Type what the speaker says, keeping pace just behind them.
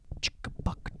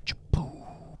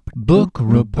book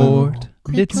report.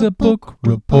 It's a book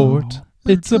report.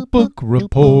 It's a book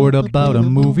report about a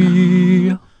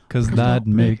movie. 'Cause that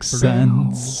makes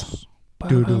sense.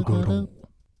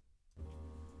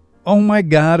 Oh my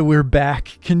God, we're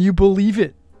back. Can you believe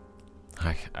it?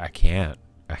 I can't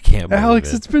believe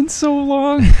Alex, it. it's been so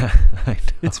long. I know.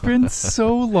 It's been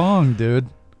so long, dude.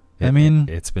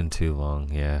 It's been too long,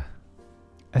 yeah.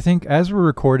 I think as we're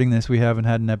recording this, we haven't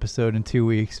had an episode in 2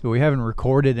 weeks, but we haven't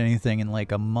recorded anything in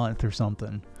like a month or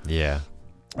something. Yeah.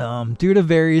 Due to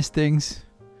various things,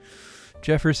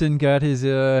 Jefferson got his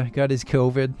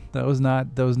COVID. That was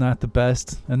not the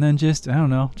best. And then just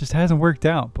hasn't worked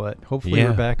out, but hopefully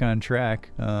we're back on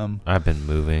track. I've been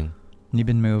moving. You've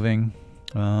been moving.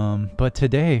 But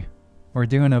today we're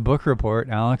doing a book report,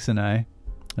 Alex and I,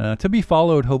 to be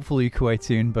followed hopefully quite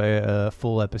soon by a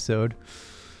full episode.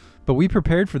 But we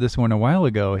prepared for this one a while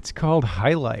ago. It's called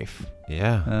High Life.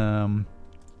 Yeah.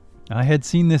 I had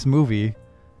seen this movie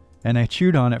and I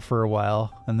chewed on it for a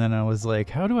while, and then I was like,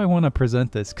 how do I want to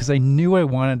present this? Because I knew I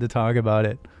wanted to talk about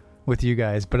it with you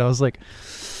guys, but I was like,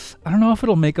 I don't know if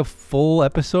it'll make a full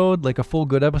episode, like a full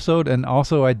good episode, and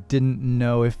also I didn't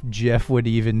know if Jeff would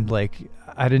even,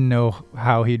 I didn't know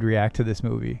how he'd react to this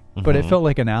movie. Mm-hmm. But it felt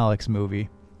like an Alex movie.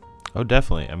 Oh,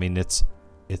 definitely. I mean, it's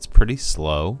pretty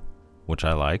slow, which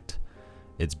I liked.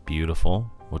 It's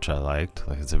beautiful, which I liked.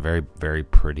 Like, it's a very, very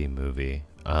pretty movie.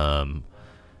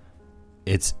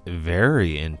 It's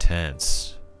very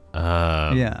intense.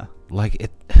 Yeah. Like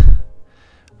it.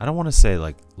 I don't want to say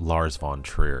like Lars von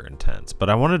Trier intense, but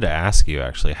I wanted to ask you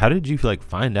actually, how did you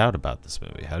find out about this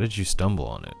movie? How did you stumble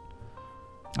on it?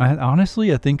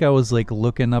 I think I was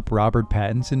looking up Robert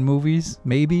Pattinson movies,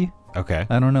 maybe. Okay.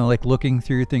 I don't know, looking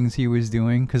through things he was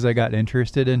doing because I got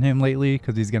interested in him lately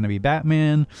because he's gonna be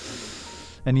Batman,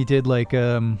 and he did I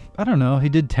don't know, he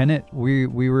did Tenet. We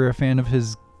were a fan of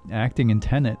his acting in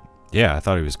Tenet. Yeah, I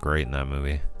thought he was great in that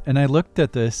movie. And I looked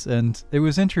at this, and it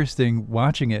was interesting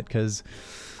watching it because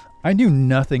I knew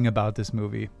nothing about this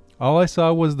movie. All I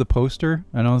saw was the poster,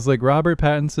 and I was like, Robert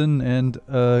Pattinson and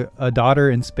a daughter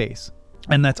in space.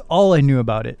 And that's all I knew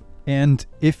about it. And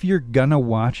if you're gonna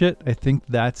watch it, I think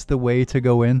that's the way to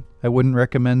go in. I wouldn't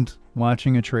recommend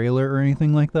watching a trailer or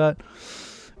anything like that.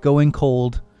 Going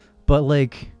cold. But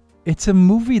it's a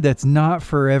movie that's not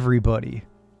for everybody.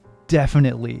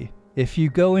 Definitely. If you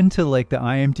go into the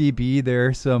IMDb, there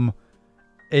are some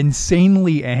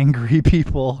insanely angry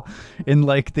people in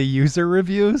the user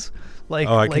reviews.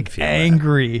 I can feel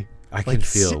angry. That. I can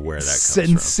feel where that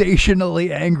comes sensationally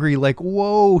from. Angry.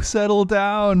 Whoa, settle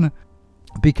down.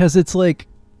 Because it's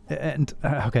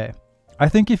okay. I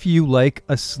think if you like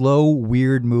a slow,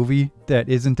 weird movie that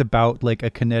isn't about a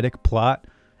kinetic plot,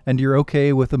 and you're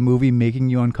okay with a movie making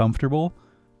you uncomfortable,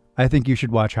 I think you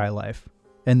should watch High Life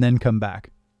and then come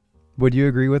back. Would you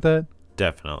agree with that?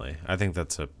 Definitely. I think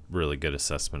that's a really good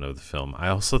assessment of the film. I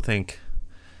also think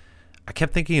I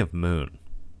kept thinking of Moon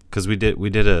because we did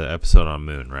an episode on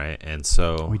Moon, right? And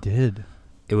so we did.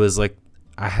 It was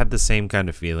I had the same kind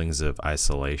of feelings of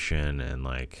isolation and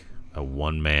a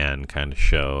one-man kind of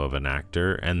show of an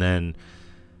actor. And then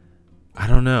I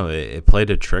don't know, it played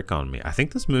a trick on me. I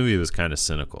think this movie was kind of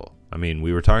cynical. I mean,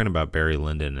 we were talking about Barry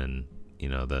Lyndon and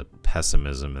the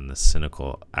pessimism and the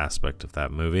cynical aspect of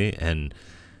that movie. And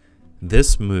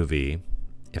this movie,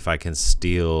 if I can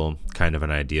steal kind of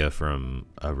an idea from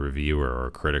a reviewer or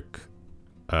a critic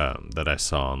that I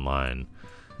saw online,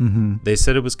 they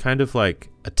said it was kind of like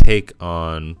a take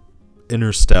on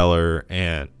Interstellar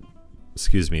and,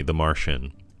 The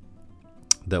Martian,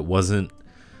 that wasn't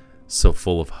so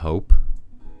full of hope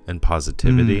and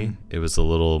positivity. It was a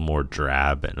little more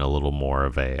drab and a little more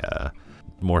of a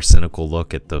more cynical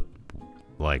look at the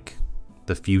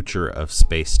future of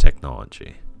space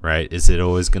technology, right? Is it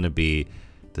always going to be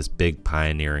this big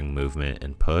pioneering movement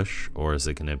and push, or is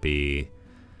it going to be,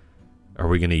 are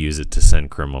we going to use it to send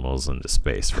criminals into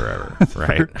space forever,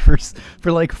 right?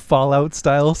 for Fallout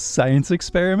style science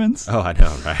experiments? Oh, I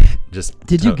know, right?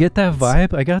 Did you get that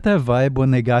vibe? I got that vibe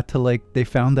when they got to they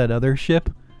found that other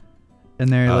ship. And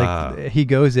they're he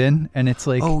goes in and it's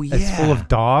it's full of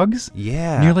dogs.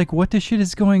 Yeah. And you're like, what the shit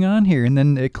is going on here? And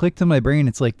then it clicked in my brain.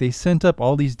 It's they sent up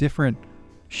all these different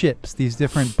ships, these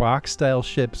different box style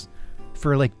ships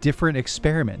for different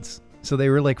experiments. So they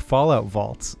were Fallout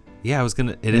vaults. Yeah,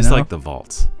 it is like the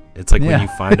vaults. It's when you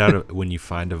find out when you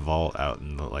find a vault out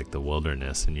in the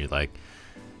wilderness and you're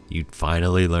you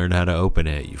finally learn how to open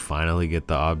it. You finally get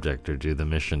the object or do the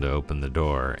mission to open the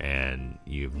door, and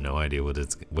you have no idea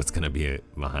what's going to be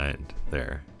behind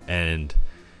there. And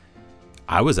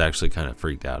I was actually kind of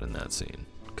freaked out in that scene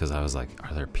because I was like,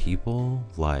 are there people?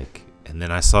 And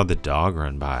then I saw the dog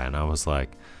run by, and I was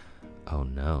like, Oh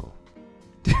no.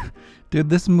 Dude,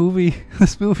 this movie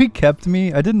kept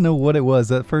me. I didn't know what it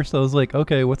was. At first I was like,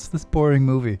 okay, what's this boring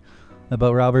movie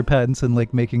about Robert Pattinson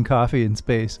like making coffee in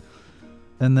space?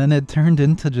 And then it turned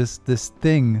into just this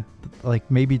thing, like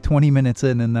maybe 20 minutes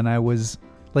in, and then I was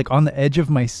like on the edge of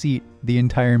my seat the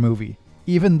entire movie,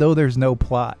 even though there's no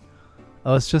plot.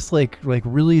 I was just like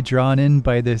really drawn in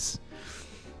by this.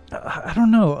 I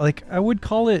don't know, like I would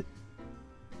call it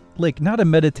like not a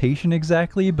meditation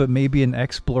exactly, but maybe an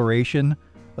exploration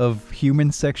of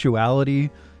human sexuality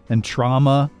and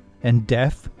trauma and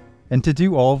death. And to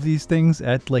do all of these things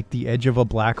at like the edge of a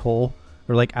black hole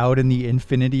or like out in the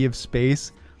infinity of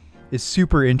space is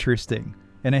super interesting.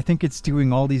 And I think it's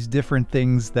doing all these different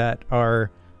things that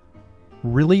are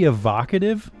really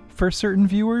evocative for certain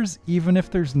viewers, even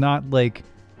if there's not like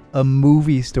a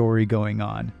movie story going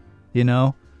on, you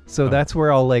know? So that's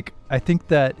where I think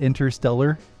that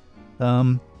Interstellar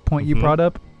point you brought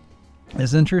up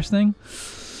is interesting.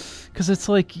 Because it's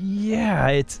like, yeah,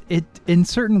 it in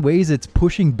certain ways it's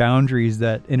pushing boundaries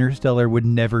that Interstellar would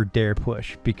never dare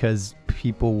push because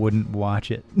people wouldn't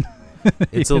watch it.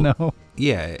 It's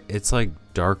it's like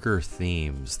darker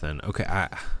themes than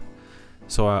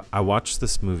I watched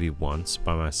this movie once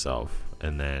by myself,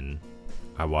 and then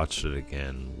I watched it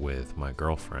again with my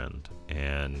girlfriend,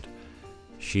 and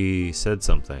she said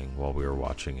something while we were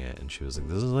watching it, and she was like,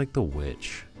 "This is like The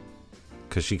Witch,"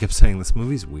 because she kept saying this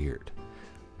movie's weird.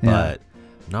 But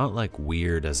not like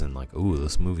weird as in like, ooh,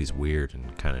 this movie's weird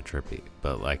and kind of trippy,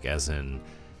 but like as in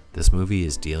this movie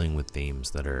is dealing with themes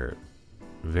that are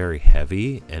very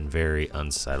heavy and very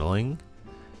unsettling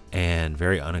and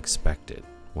very unexpected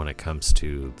when it comes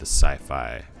to the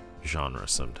sci-fi genre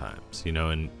sometimes, you know.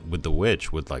 And with The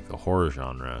Witch, with like the horror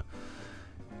genre,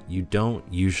 you don't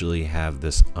usually have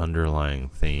this underlying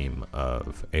theme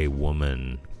of a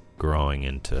woman growing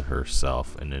into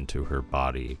herself and into her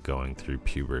body, going through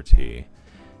puberty,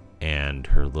 and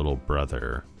her little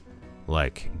brother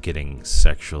like getting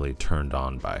sexually turned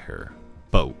on by her,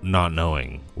 but not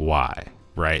knowing why,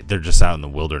 right? They're just out in the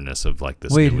wilderness of like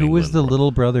this. Wait, who was the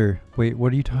little brother? Wait,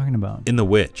 what are you talking about? In The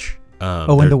Witch.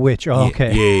 In The Witch. Oh,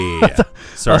 okay. Yeah.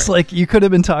 Sorry. I was like, you could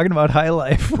have been talking about High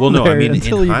Life. Well, no, I mean,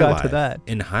 until you got Life, to that.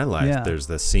 In High Life, there's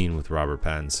the scene with Robert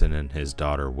Pattinson and his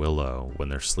daughter Willow when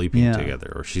they're sleeping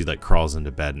together, or she like crawls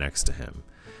into bed next to him,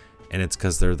 and it's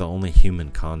because they're the only human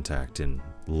contact in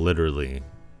literally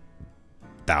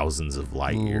thousands of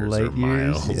light years or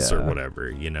miles or whatever,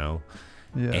 you know.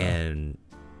 Yeah. And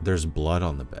there's blood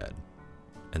on the bed.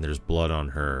 And there's blood on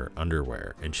her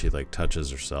underwear, and she like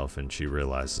touches herself, and she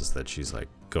realizes that she's like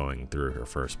going through her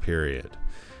first period.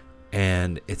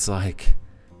 And it's like,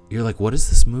 you're like, what is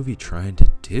this movie trying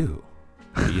to do?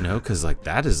 You know, because like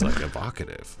that is like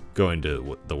evocative, going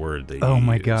to the word that you oh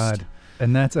my used. God.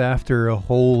 And that's after a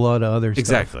whole lot of other stuff.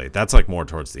 Exactly. That's like more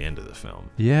towards the end of the film.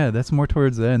 Yeah, that's more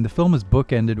towards the end. The film is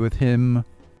bookended with him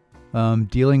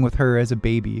dealing with her as a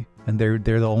baby, and they're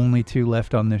the only two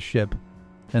left on this ship.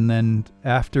 And then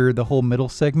after the whole middle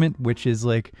segment, which is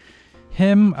like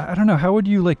him, I don't know, how would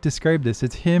you like describe this?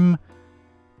 It's him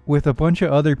with a bunch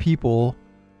of other people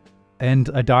and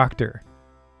a doctor.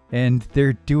 And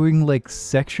they're doing like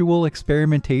sexual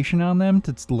experimentation on them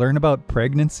to learn about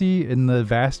pregnancy in the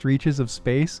vast reaches of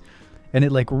space. And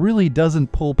it like really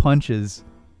doesn't pull punches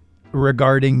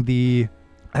regarding the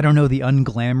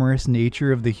unglamorous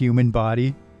nature of the human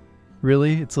body.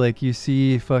 Really? It's like you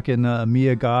see fucking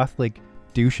Mia Goth like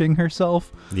douching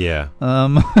herself. Yeah.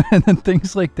 And then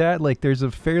things like that. Like there's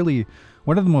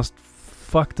one of the most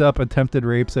fucked up attempted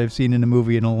rapes I've seen in a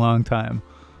movie in a long time.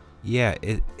 Yeah,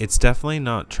 it's definitely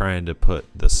not trying to put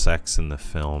the sex in the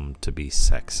film to be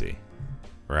sexy,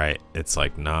 right? It's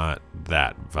like not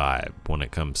that vibe when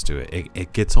it comes to it.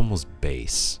 It gets almost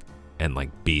base and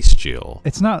like bestial.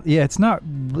 It's not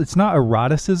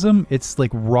eroticism. It's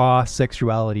like raw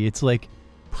sexuality. It's like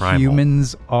primal.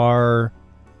 Humans are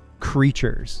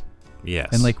creatures. Yes.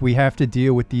 And like we have to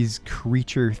deal with these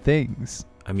creature things.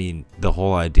 I mean, the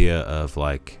whole idea of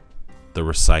like the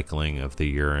recycling of the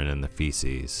urine and the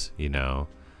feces, you know,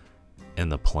 and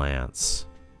the plants.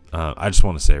 I just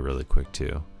want to say really quick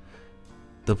too,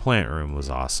 the plant room was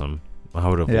awesome. I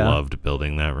would have loved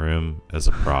building that room as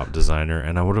a prop designer,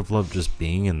 and I would have loved just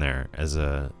being in there as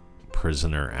a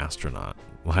prisoner astronaut.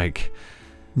 Like,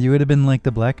 you would have been like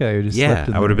the black guy who just slept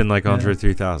in I would have there. been like Andre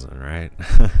 3000, right?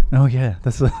 Oh yeah,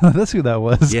 that's who that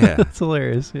was. Yeah. That's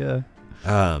hilarious. Yeah.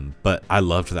 But I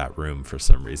loved that room for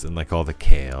some reason, like all the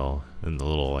kale and the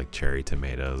little like cherry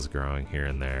tomatoes growing here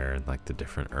and there, and like the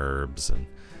different herbs, and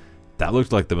that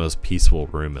looked like the most peaceful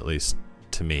room, at least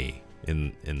to me,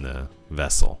 in the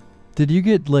vessel. Did you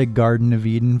get like Garden of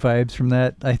Eden vibes from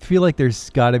that? I feel like there's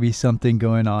got to be something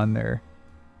going on there.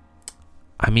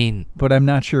 I mean, but I'm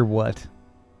not sure what.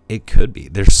 It could be.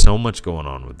 There's so much going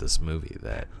on with this movie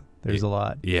that there's a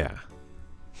lot. Yeah.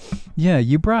 Yeah,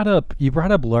 you brought up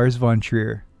Lars von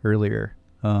Trier earlier,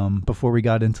 before we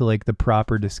got into like the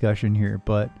proper discussion here,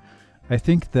 but I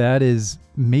think that is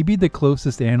maybe the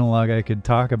closest analog I could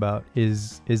talk about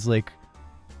is like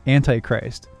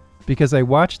Antichrist, because I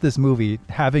watched this movie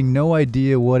having no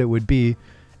idea what it would be,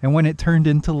 and when it turned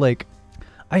into like,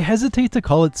 I hesitate to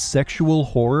call it sexual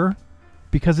horror,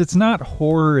 because it's not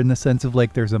horror in the sense of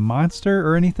like there's a monster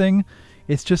or anything.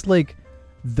 It's just like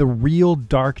the real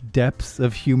dark depths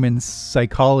of human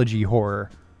psychology horror,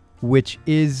 which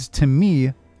is to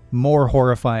me more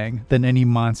horrifying than any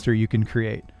monster you can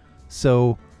create.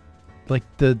 So like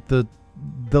the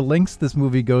lengths this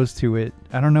movie goes to, it,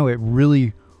 I don't know, it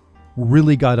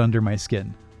really got under my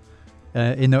skin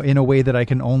in a way that I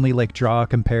can only like draw a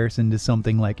comparison to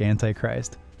something like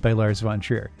Antichrist by Lars von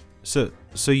Trier. So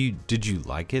did you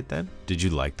like it then? Did you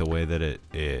like the way that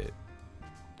it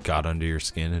got under your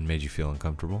skin and made you feel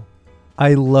uncomfortable?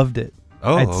 I loved it.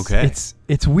 Oh, okay.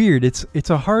 It's weird. It's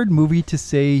a hard movie to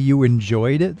say you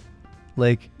enjoyed it.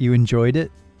 Like you enjoyed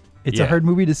it. It's a hard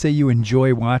movie to say you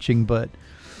enjoy watching, but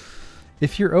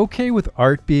if you're okay with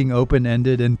art being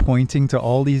open-ended and pointing to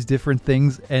all these different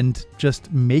things and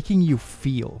just making you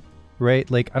feel, right?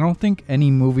 Like I don't think any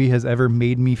movie has ever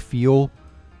made me feel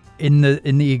in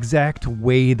the exact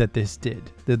way that this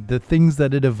did. The things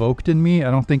that it evoked in me, I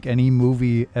don't think any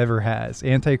movie ever has.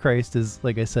 Antichrist is,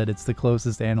 like I said, it's the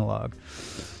closest analog.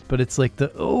 But it's like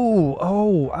the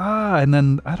and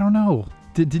then I don't know.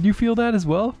 Did you feel that as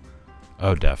well?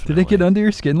 Oh, definitely. Did it get under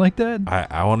your skin like that?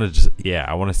 I want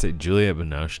to say Juliette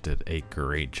Binoche did a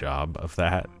great job of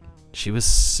that. She was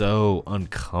so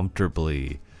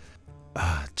uncomfortably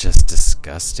just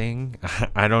disgusting.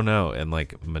 I don't know, and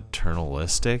like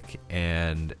maternalistic,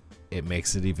 and it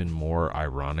makes it even more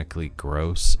ironically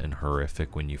gross and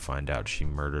horrific when you find out she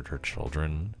murdered her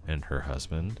children and her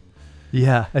husband.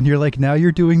 Yeah, and you're like, now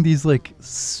you're doing these like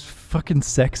fucking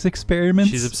sex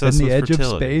experiments. She's obsessed in the with edge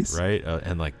fertility, of space, right?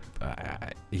 And like,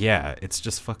 yeah, it's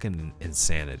just fucking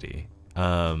insanity.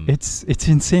 It's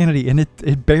insanity, and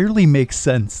it barely makes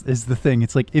sense is the thing.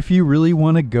 It's like, if you really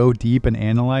want to go deep and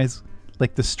analyze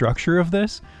like the structure of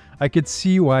this, I could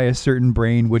see why a certain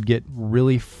brain would get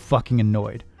really fucking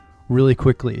annoyed really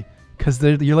quickly, because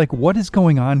you're like, what is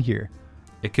going on here?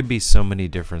 It could be so many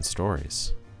different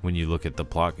stories when you look at the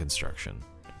plot construction.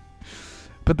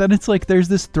 But then it's like there's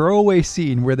this throwaway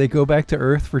scene where they go back to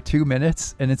Earth for 2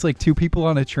 minutes, and it's like two people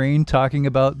on a train talking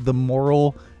about the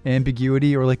moral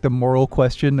ambiguity or like the moral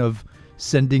question of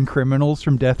sending criminals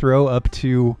from death row up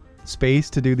to space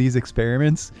to do these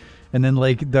experiments. And then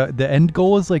like the end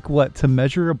goal is like what? To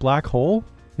measure a black hole?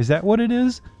 Is that what it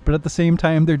is? But at the same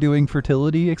time they're doing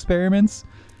fertility experiments?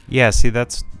 Yeah, see,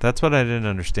 that's what I didn't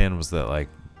understand, was that like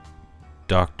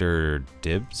Dr.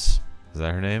 Dibbs, is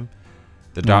that her name?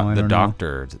 The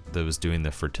doctor that was doing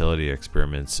the fertility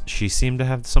experiments, she seemed to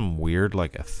have some weird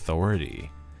like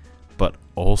authority, but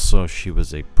also she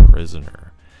was a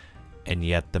prisoner. And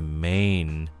yet the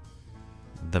main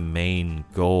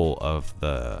goal of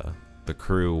the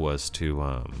crew was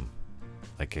to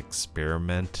like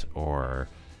experiment or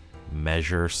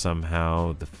measure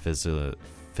somehow the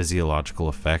physiological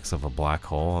effects of a black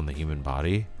hole on the human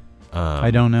body.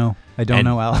 I don't know,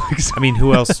 Alex. I mean,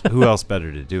 who else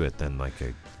better to do it than like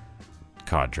a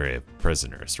cadre of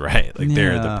prisoners, right? Like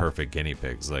they're the perfect guinea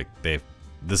pigs. Like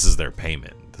this is their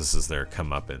payment. This is their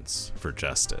comeuppance for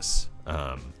justice.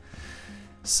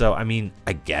 So, I mean,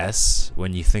 I guess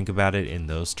when you think about it in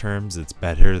those terms, it's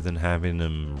better than having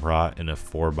them rot in a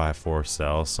 4x4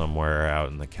 cell somewhere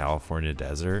out in the California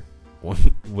desert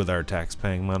with our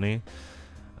tax-paying money.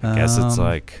 I guess it's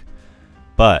like,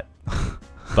 but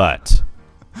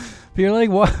you're like,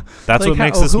 what? That's like, what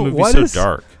makes this movie so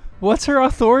dark. What's her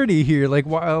authority here? Like,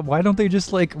 why don't they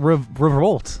just like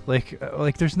revolt?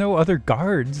 Like there's no other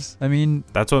guards. I mean,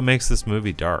 that's what makes this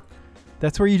movie dark.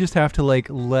 That's where you just have to like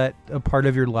let a part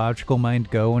of your logical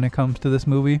mind go when it comes to this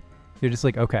movie. You're just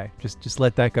like, okay, just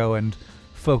let that go and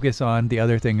focus on the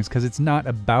other things, because it's not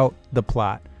about the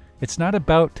plot. It's not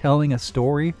about telling a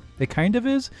story. It kind of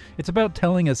is. It's about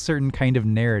telling a certain kind of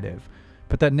narrative,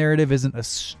 but that narrative isn't a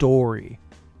story.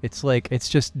 It's like, it's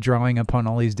just drawing upon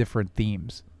all these different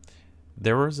themes.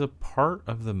 There was a part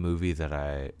of the movie that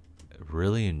I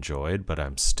really enjoyed, but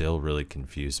I'm still really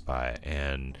confused by.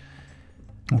 And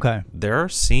okay, there are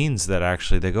scenes that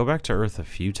actually, they go back to Earth a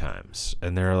few times,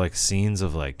 and there are like scenes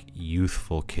of like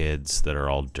youthful kids that are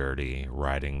all dirty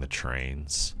riding the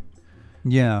trains.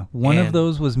 Yeah, one of And-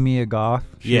 those was Mia Goth.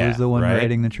 She Yeah, was the one right?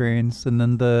 riding the trains, and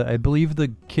then I believe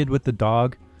the kid with the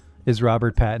dog is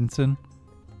Robert Pattinson,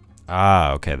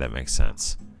 Ah, okay, that makes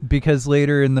sense. because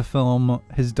later in the film,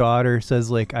 his daughter says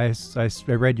like, I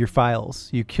read your files.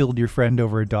 You killed your friend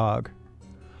over a dog."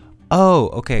 Oh,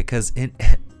 okay, because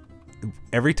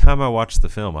every time I watched the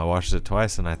film, I watched it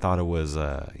twice, and I thought it was,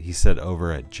 he said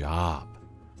over a job.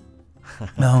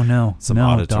 No, Some no,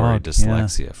 auditory dog.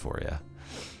 dyslexia for you. Yeah,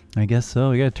 I guess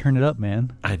so. You gotta turn it up,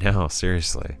 man. I know,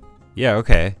 seriously. Yeah,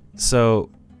 okay. So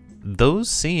those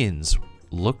scenes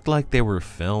looked like they were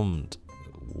filmed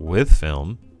with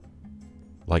film,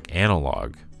 like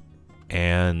analog,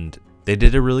 and they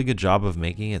did a really good job of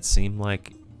making it seem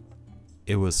like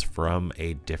it was from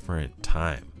a different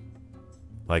time.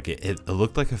 Like it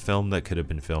looked like a film that could have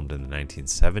been filmed in the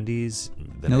 1970s.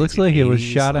 It looks like it was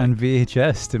 1980s, shot like- on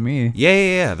VHS to me.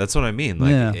 Yeah. That's what I mean.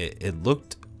 Like Yeah. it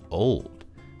looked old,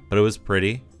 but it was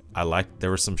pretty. There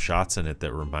were some shots in it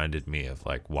that reminded me of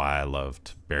like why I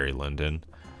loved Barry Lyndon.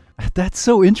 That's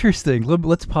so interesting.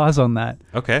 Let's pause on that.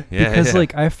 Okay, yeah, Because yeah.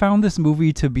 like I found this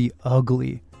movie to be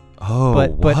ugly, Oh,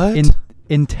 but what?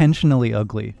 Intentionally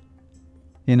ugly.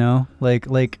 You know,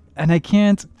 like, and I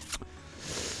can't.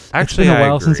 Actually, it's been a I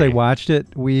while since I agree. watched it.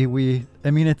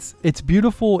 I mean, it's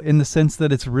beautiful in the sense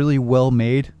that it's really well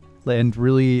made and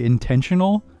really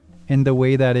intentional in the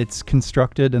way that it's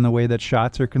constructed and the way that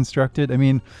shots are constructed. I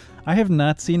mean, I have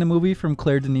not seen a movie from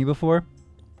Claire Denis before,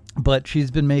 but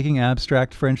she's been making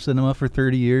abstract French cinema for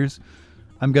 30 years.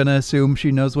 I'm gonna assume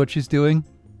she knows what she's doing,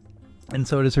 and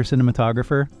so does her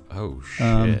cinematographer. Oh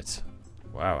shit!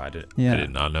 Wow, I yeah. did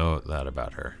not know that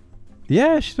about her.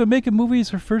 Yeah, she's been making movies.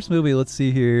 Her first movie, let's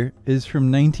see here, is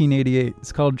from 1988.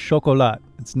 It's called Chocolat.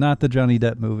 It's not the Johnny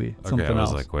Depp movie. It's Okay, something I was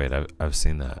else. like, wait, I've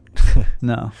seen that.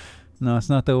 No, it's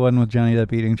not the one with Johnny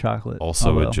Depp eating chocolate.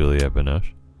 Also with Although- Juliette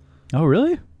Binoche. Oh,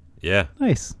 really? Yeah.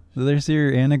 Nice. So there's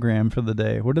your anagram for the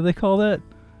day. What do they call that?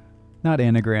 Not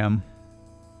anagram.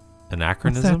 What's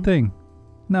Anachronism? that thing?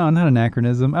 No, not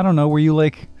anachronism. I don't know. Were you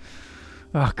like...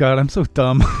 Oh, God, I'm so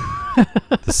dumb.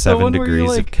 The 7 one where you're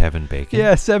degrees of like- Kevin Bacon?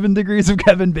 Yeah, 7 degrees of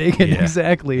Kevin Bacon. Yeah.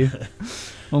 Exactly.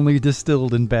 Only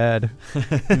distilled and bad.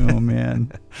 Oh,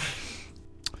 man.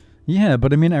 Yeah,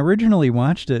 but I mean, I originally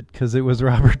watched it because it was a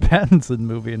Robert Pattinson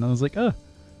movie, and I was like, oh,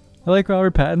 I like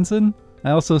Robert Pattinson.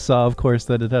 I also saw, of course,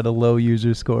 that it had a low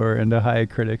user score and a high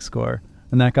critic score,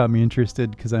 and that got me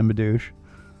interested because I'm a douche.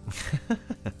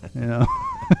 You know?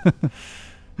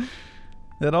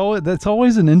 That's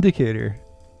always an indicator.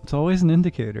 It's always an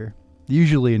indicator.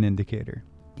 Usually an indicator.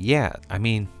 Yeah, I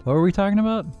mean, What were we talking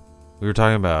about? we were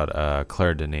talking about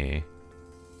Claire Denis,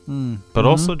 but Mhm.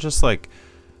 also just like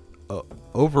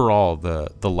overall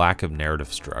the lack of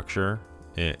narrative structure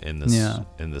in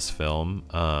this film.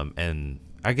 And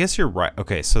I guess you're right.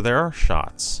 Okay, so there are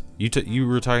shots. You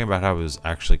were talking about how it was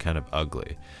actually kind of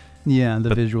ugly. Yeah, the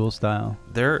But- visual style.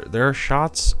 There are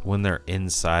shots when they're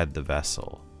inside the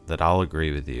vessel that I'll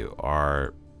agree with you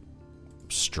are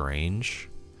strange.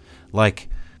 Like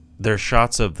there's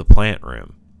shots of the plant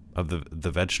room, of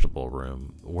the vegetable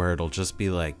room, where it'll just be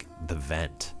like the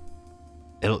vent.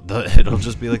 It'll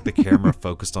just be like the camera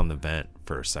focused on the vent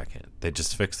for a second. They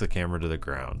just fix the camera to the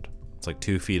ground. It's like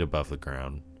 2 feet above the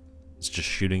ground. It's just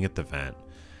shooting at the vent,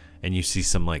 and you see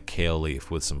some like kale leaf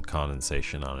with some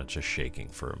condensation on it just shaking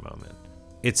for a moment.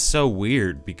 It's so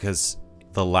weird because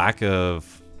the lack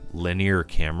of linear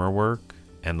camera work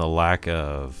and the lack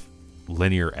of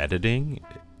linear editing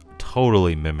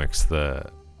totally mimics the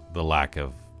lack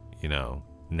of,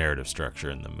 narrative structure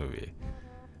in the movie.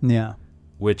 Yeah.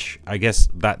 Which I guess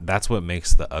that's what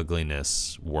makes the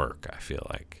ugliness work, I feel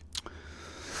like.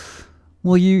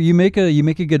 Well, you make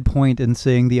a good point in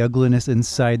saying the ugliness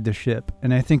inside the ship,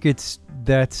 and I think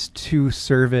that's to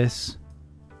service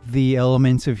the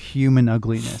elements of human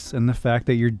ugliness and the fact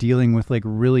that you're dealing with like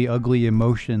really ugly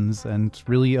emotions and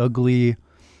really ugly,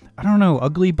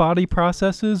 ugly body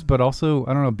processes, but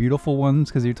also, beautiful ones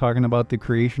because you're talking about the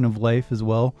creation of life as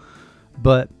well.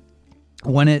 But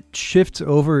when it shifts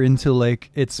over into like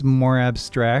its more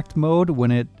abstract mode, when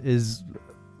it is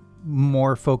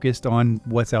more focused on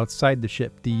what's outside the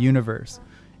ship, the universe,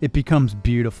 it becomes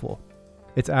beautiful.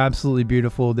 It's absolutely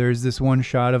beautiful. There's this one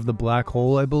shot of the black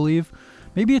hole, I believe.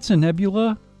 Maybe it's a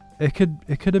nebula. It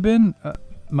could have been.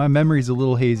 My memory's a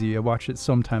little hazy. I watched it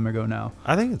some time ago now.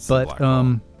 I think it's the But black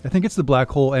hole. I think it's the black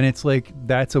hole, and it's like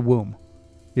that's a womb.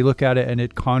 You look at it, and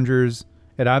it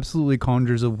absolutely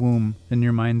conjures a womb in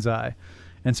your mind's eye.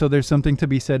 And so there's something to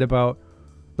be said about,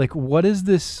 like, what is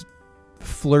this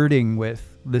flirting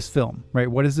with, this film, right?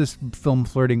 What is this film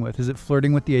flirting with? Is it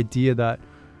flirting with the idea that,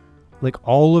 like,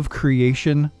 all of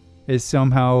creation is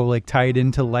somehow like tied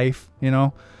into life, you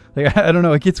know? Like, I don't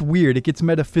know, it gets weird. It gets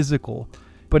metaphysical,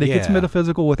 but it gets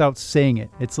metaphysical without saying it.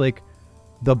 It's like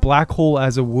the black hole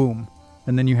as a womb,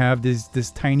 and then you have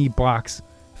this tiny box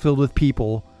filled with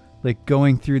people like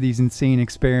going through these insane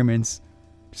experiments,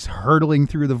 just hurtling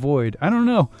through the void. I don't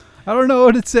know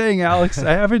what it's saying, Alex.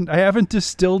 I haven't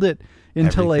distilled it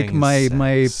into like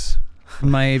my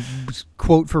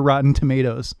quote for Rotten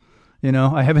Tomatoes. You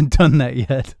know, I haven't done that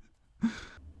yet.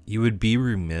 You would be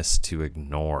remiss to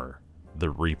ignore the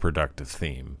reproductive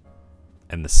theme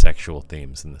and the sexual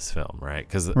themes in this film, right?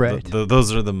 Because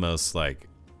those are the most like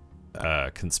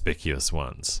conspicuous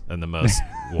ones, and the most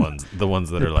the ones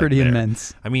that are like pretty there.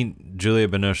 Immense. I mean,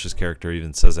 Juliette Binoche's character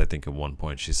even says, I think at one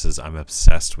point, she says, "I'm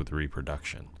obsessed with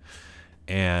reproduction,"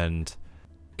 and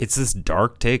it's this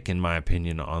dark take, in my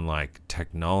opinion, on like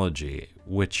technology,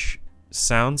 which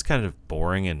sounds kind of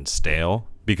boring and stale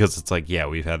because it's like, yeah,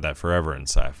 we've had that forever in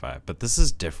sci-fi, but this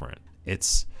is different.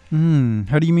 It's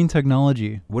how do you mean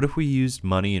technology? What if we used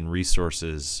money and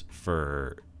resources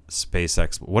for space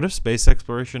what if space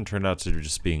exploration turned out to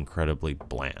just be incredibly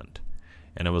bland,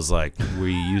 and it was like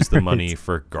we use the money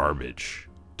for garbage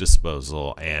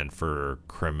disposal and for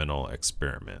criminal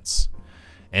experiments?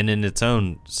 And in its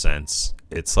own sense,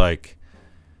 it's like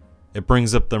it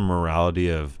brings up the morality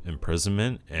of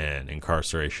imprisonment and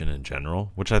incarceration in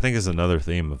general, which I think is another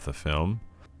theme of the film,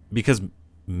 because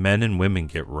men and women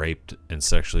get raped and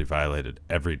sexually violated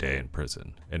every day in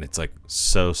prison, and it's like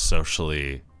so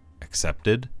socially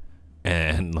accepted.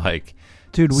 And like,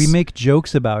 dude, we make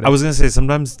jokes about it. I was gonna say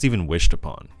sometimes it's even wished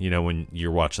upon. You know, when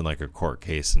you're watching like a court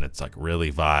case and it's like really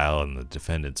vile and the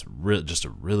defendant's just a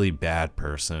really bad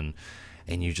person,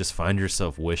 and you just find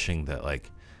yourself wishing that like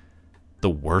the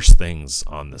worst things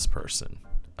on this person.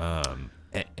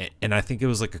 And I think it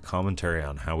was like a commentary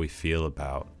on how we feel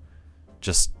about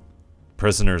just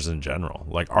prisoners in general.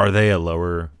 Like, are they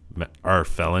are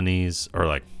felonies or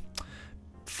like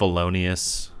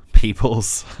felonious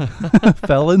peoples?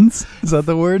 Felons? Is that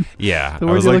the word? Yeah. The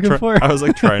word you're looking for? I was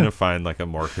like trying to find like a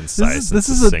more concise this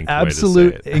is an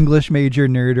absolute English major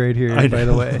nerd right here, by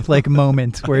the way. Like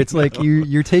moment where it's like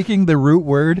you're taking the root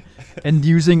word and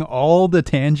using all the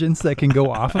tangents that can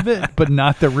go off of it, but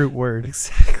not the root word.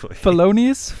 Exactly.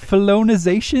 Felonious?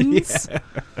 Felonizations? Yeah.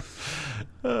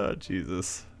 Oh,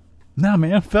 Jesus. Nah,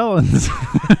 man, felons.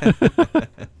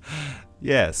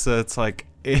 Yeah, so it's like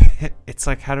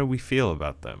how do we feel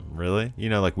about them, really? You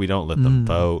know, like we don't let them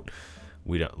vote.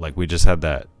 We don't, like, we just had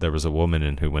that. There was a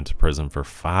woman who went to prison for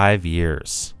 5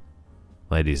 years,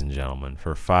 ladies and gentlemen,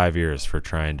 for 5 years for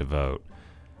trying to vote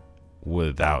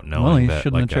without knowing that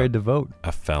shouldn't have tried to vote.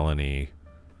 A felony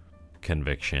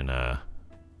conviction,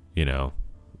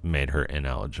 made her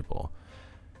ineligible.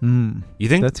 You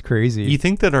think that's crazy? You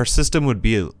think that our system would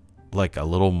be like a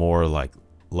little more like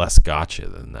less gotcha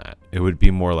than that? It would be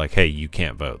more like, hey, you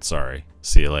can't vote, sorry,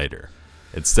 see you later.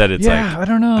 Instead it's like, I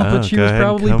don't know, but she was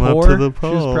probably poor. She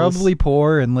was probably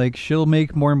poor, and like she'll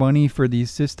make more money for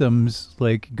these systems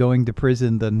like going to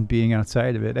prison than being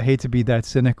outside of it. I hate to be that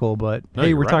cynical, but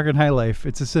hey, we're talking high life.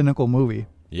 It's a cynical movie.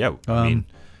 Yeah, I mean,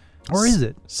 or is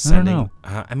it? I don't know.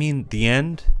 I mean, the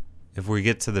end, if we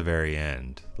get to the very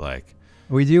end, like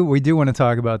we do want to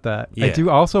talk about that. Yeah. I do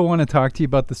also want to talk to you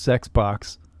about the sex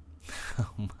box. Oh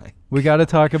my! We got to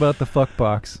talk about the fuck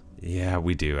box. Yeah,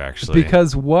 we do actually.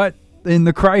 Because what in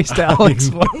the Christ, Alex?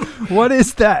 What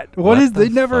is that? What is? They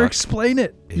never explain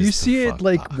it. You see it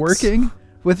like box working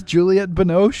with Juliette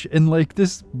Binoche in like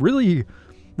this really,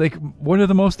 like one of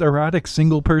the most erotic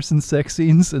single person sex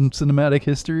scenes in cinematic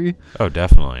history. Oh,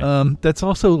 definitely. That's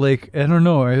also like, I don't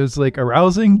know. It was like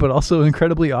arousing, but also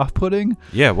incredibly off-putting.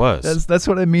 Yeah, it was. That's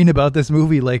what I mean about this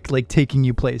movie. Like taking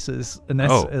you places, and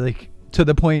that's like to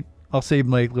the point. I'll say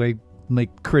my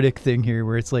critic thing here,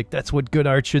 where it's like that's what good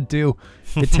art should do.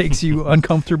 It takes you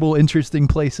uncomfortable, interesting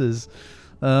places.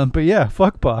 But yeah,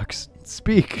 fuckbox,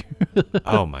 speak.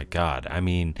 Oh my God! I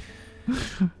mean,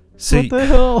 so what the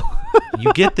hell?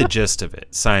 You get the gist of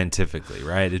it scientifically,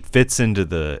 right? It fits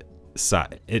into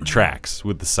it tracks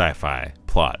with the sci-fi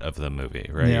plot of the movie,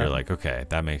 right? Yeah. You're like, okay,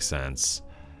 that makes sense.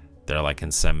 They're like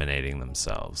inseminating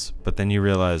themselves, but then you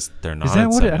realize they're not. Is that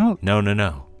what? I don't.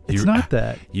 No. It's not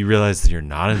that. You realize that you're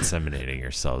not inseminating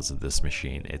yourselves with this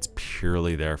machine. It's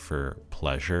purely there for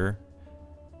pleasure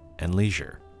and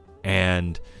leisure.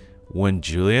 And when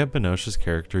Juliette Binoche's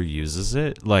character uses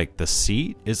it, like the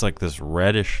seat is like this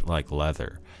reddish like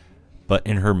leather. But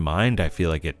in her mind, I feel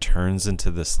like it turns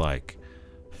into this like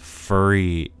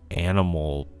furry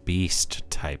animal beast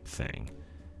type thing.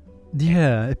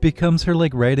 Yeah, it becomes her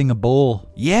like riding a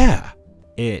bull. Yeah.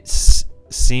 It's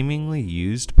seemingly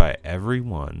used by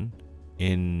everyone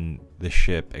in the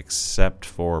ship except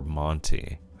for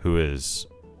Monty, who is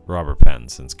Robert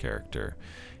Pattinson's character.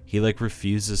 He like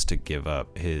refuses to give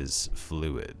up his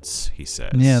fluids, he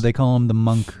says. Yeah, they call him the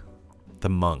monk. The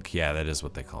monk, yeah, that is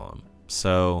what they call him.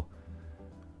 So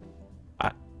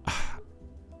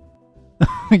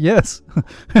Yes.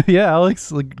 Yeah,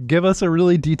 Alex, like, give us a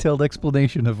really detailed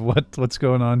explanation of what's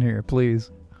going on here, please.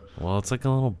 Well, it's like a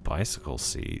little bicycle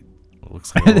seat. It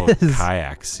looks like a little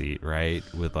kayak seat, right?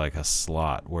 With like a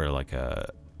slot where like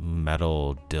a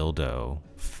metal dildo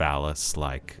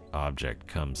phallus-like object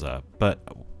comes up. But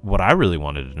what I really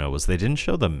wanted to know was they didn't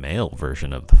show the male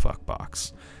version of the fuck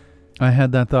box. I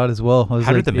had that thought as well. I was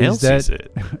How like, did the males use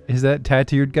it? Is that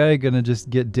tattooed guy gonna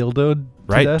just get dildoed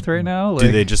to death right now?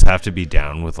 Do they just have to be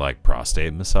down with like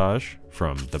prostate massage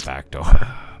from the back door?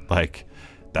 Like,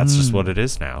 that's just what it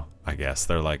is now, I guess.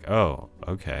 They're like, oh,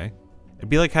 okay. It'd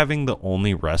be like having the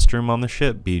only restroom on the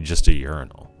ship be just a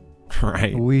urinal,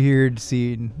 right? Weird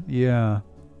scene. Yeah.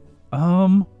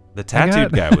 The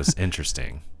tattooed guy was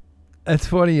interesting. That's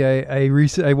funny.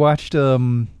 I watched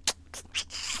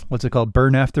what's it called?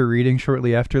 Burn After Reading.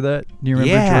 Shortly after that, do you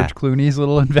remember George Clooney's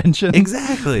little invention?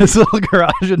 Exactly. His little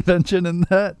garage invention in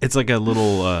that. It's like a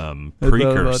little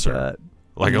precursor,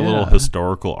 like a little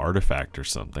historical artifact or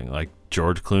something. Like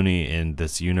George Clooney in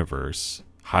this universe,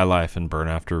 High Life and Burn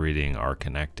After Reading are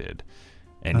connected,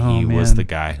 and he was the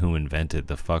guy who invented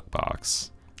the fuck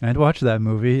box. I'd watch that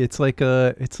movie. It's like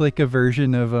a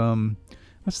version of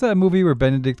what's that movie where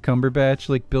Benedict Cumberbatch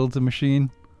like builds a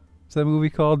machine? What's that movie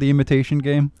called? The Imitation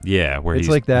Game? Yeah, where it's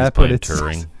he's like that, he's but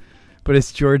Turing. But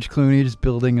it's George Clooney just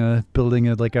building a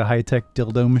like a high tech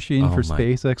dildo machine for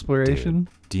space exploration.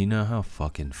 Dude, do you know how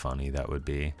fucking funny that would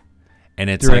be? And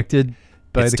it's directed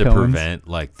by it's the to Coens. prevent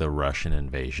like the Russian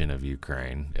invasion of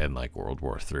Ukraine and like World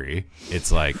War III.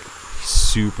 It's like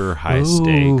super high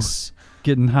stakes.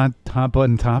 Getting hot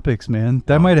button topics, man.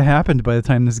 That might have happened by the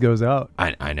time this goes out.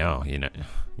 I know, you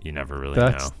never really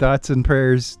know. Thoughts and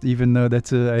prayers, even though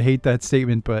I hate that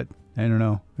statement, but I don't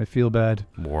know. I feel bad.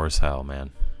 War is hell, man.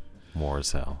 War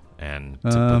is hell. And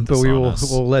but we'll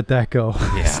let that go.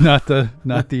 Yeah. It's not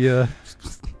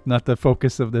the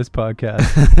focus of this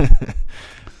podcast.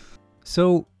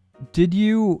 So did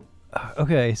you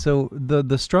okay, so the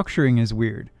structuring is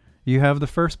weird. You have the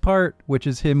first part, which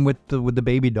is him with the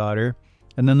baby daughter,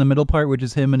 and then the middle part, which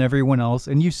is him and everyone else,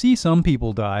 and you see some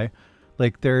people die.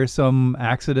 Like there are some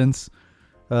accidents.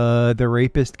 The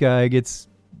rapist guy gets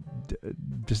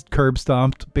just curb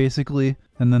stomped basically,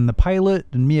 and then the pilot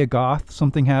and Mia Goth,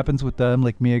 something happens with them.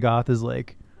 Like Mia Goth is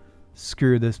like,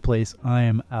 screw this place, I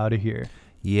am out of here.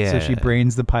 Yeah. So she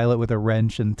brains the pilot with a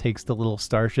wrench and takes the little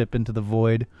starship into the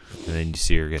void. And then you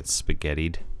see her get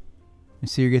spaghettied.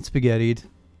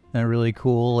 That really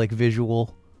cool like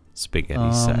visual Spaghetti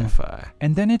sci-fi.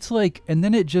 And then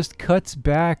it just cuts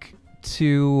back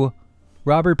to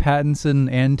Robert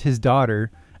Pattinson and his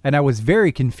daughter, and I was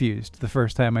very confused the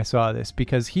first time I saw this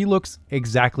because he looks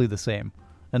exactly the same.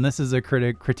 And this is a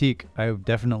critique I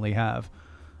definitely have,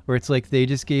 where it's like they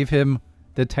just gave him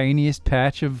the tiniest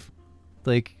patch of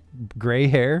like gray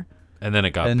hair, and then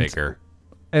it got bigger.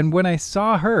 And when I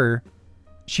saw her,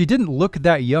 she didn't look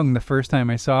that young the first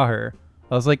time I saw her.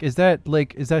 I was like, is that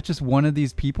just one of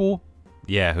these people?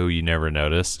 Yeah, who you never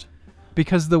noticed?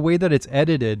 Because the way that it's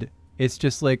edited, it's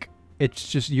just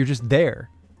you're just there.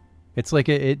 It's like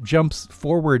it jumps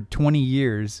forward 20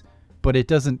 years, but it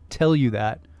doesn't tell you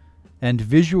that. And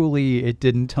visually, it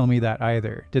didn't tell me that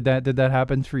either. Did that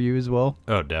happen for you as well?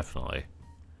 Oh, definitely.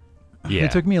 Yeah.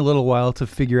 It took me a little while to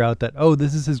figure out that,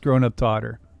 this is his grown-up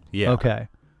daughter. Yeah. Okay.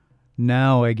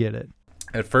 Now I get it.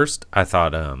 At first, I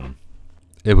thought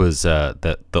it was that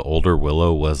the older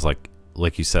Willow was like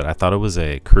you said, I thought it was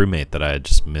a crewmate that I had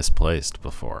just misplaced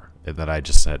before, that I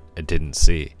just I didn't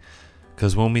see.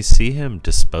 Because when we see him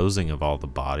disposing of all the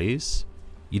bodies,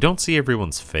 you don't see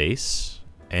everyone's face,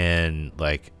 and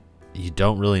like you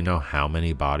don't really know how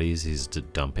many bodies he's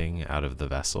dumping out of the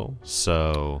vessel.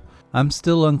 So I'm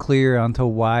still unclear onto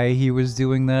why he was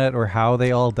doing that or how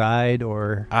they all died.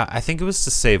 Or I think it was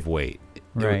to save weight.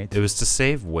 Right. It was to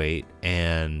save weight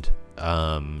and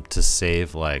to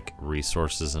save like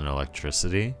resources and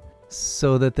electricity,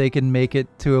 so that they can make it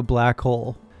to a black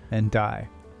hole and die.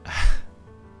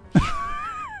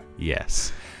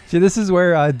 Yes. See, this is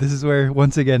where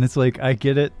once again it's like I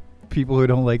get it. People who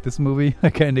don't like this movie,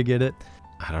 I kind of get it.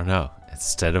 I don't know.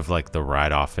 Instead of like the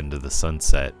ride off into the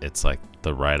sunset, it's like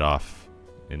the ride off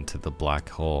into the black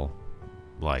hole,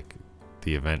 like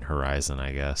the event horizon,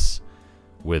 I guess,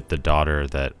 with the daughter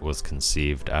that was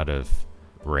conceived out of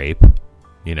rape,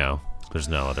 There's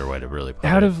no other way to really put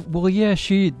Out it. of well, yeah,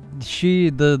 she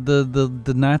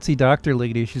the Nazi doctor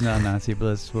lady. She's not a Nazi, but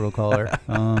that's what we'll call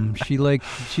her.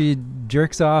 She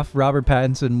jerks off Robert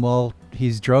Pattinson while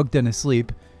he's drugged and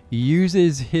asleep.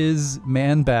 Uses his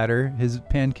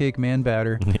pancake man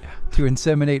batter, to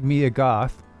inseminate Mia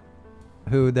Goth,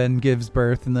 who then gives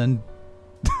birth and then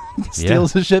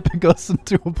steals the ship and goes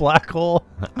into a black hole.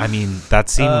 I mean, that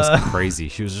scene was crazy.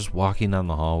 She was just walking down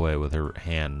the hallway with her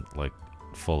hand like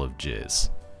full of jizz.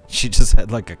 She just had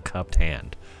like a cupped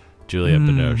hand, Juliette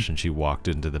Binoche, and she walked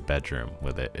into the bedroom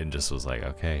with it and just was like,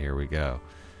 "Okay, here we go."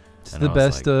 It's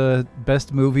the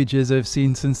best movie jizz I've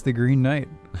seen since The Green Knight.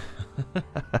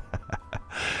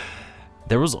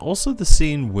 There was also the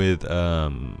scene with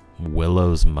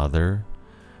Willow's mother,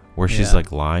 where she's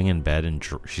like lying in bed and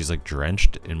she's like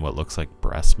drenched in what looks like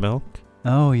breast milk.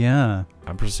 Oh yeah.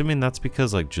 I'm presuming that's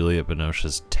because like Juliette Binoche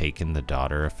has taken the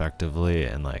daughter effectively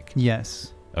and like.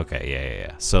 Yes. Okay,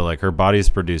 yeah. So like her body's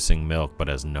producing milk but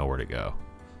has nowhere to go.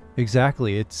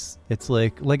 Exactly. It's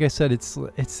like I said, it's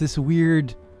this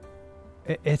weird.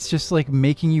 It's just like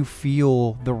making you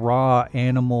feel the raw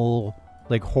animal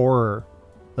like horror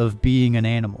of being an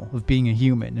animal, of being a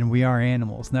human, and we are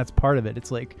animals, and that's part of it.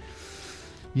 It's like,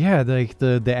 yeah, like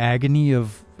the agony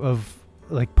of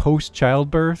like post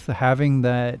childbirth, having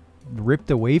that ripped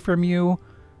away from you,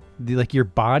 like your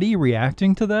body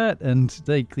reacting to that, and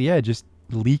like just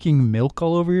leaking milk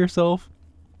all over yourself.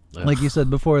 Ugh. Like you said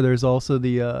before, there's also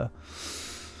the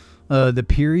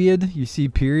period. You see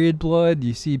period blood.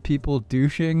 You see people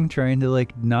douching, trying to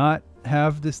like not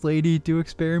have this lady do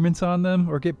experiments on them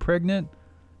or get pregnant.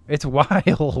 It's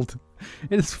wild.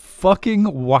 It is fucking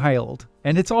wild.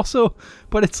 And it's also,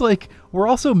 but it's like, we're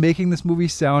also making this movie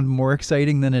sound more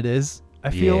exciting than it is.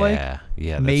 I feel yeah,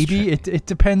 maybe it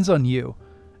depends on you.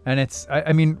 And it's,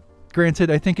 I mean,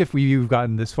 granted, I think if you've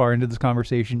gotten this far into this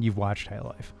conversation, you've watched High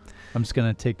Life. I'm just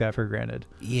going to take that for granted.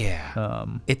 Yeah.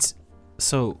 It's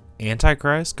so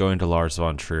Antichrist, going to Lars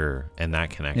von Trier and that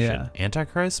connection. Yeah.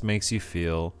 Antichrist makes you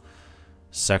feel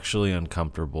sexually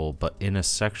uncomfortable, but in a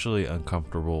sexually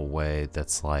uncomfortable way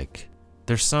that's like,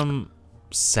 there's some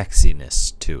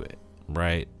sexiness to it,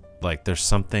 right? Like there's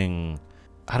something,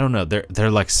 I don't know,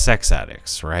 they're like sex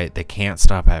addicts, right? They can't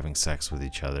stop having sex with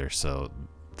each other, so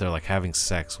they're like having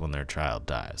sex when their child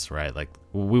dies, right? Like,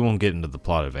 we won't get into the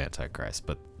plot of Antichrist,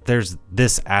 but there's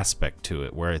this aspect to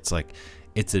it where it's like,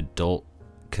 it's adult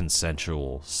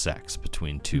consensual sex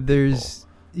between two people.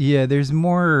 There's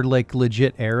more like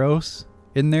legit eros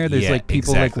in there. There's like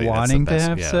people exactly. Like wanting to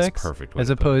have sex, as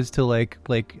opposed to like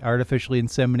artificially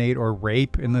inseminate or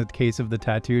rape in the case of the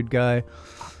tattooed guy.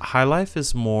 High Life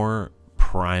is more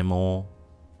primal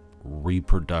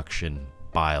reproduction,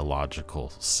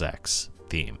 biological sex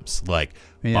themes, like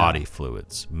body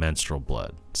fluids, menstrual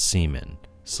blood, semen,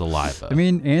 saliva. I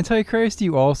mean, Antichrist,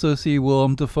 you also see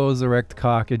Willem Dafoe's erect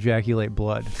cock ejaculate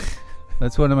blood.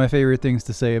 That's one of my favorite things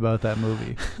to say about that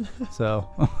movie. So,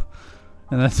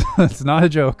 and that's not a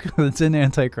joke. It's in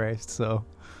Antichrist. So,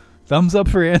 thumbs up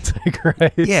for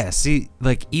Antichrist. Yeah, see,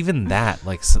 like even that,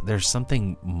 like there's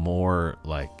something more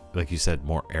like you said,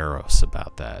 more eros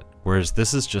about that. Whereas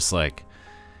this is just like,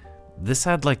 this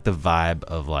had like the vibe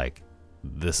of like,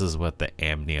 this is what the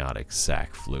amniotic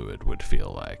sac fluid would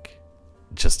feel like,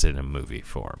 just in a movie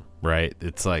form, right?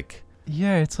 It's like,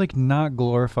 yeah, it's like not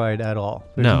glorified at all.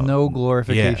 There's no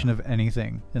glorification of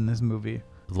anything in this movie.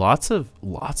 Lots of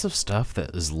stuff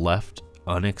that is left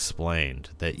unexplained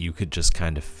that you could just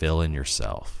kind of fill in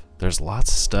yourself. There's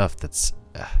lots of stuff that's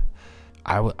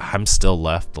I'm still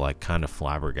left like kind of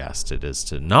flabbergasted as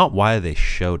to not why they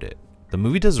showed it. The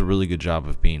movie does a really good job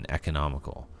of being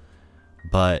economical,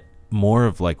 but more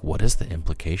of like, what is the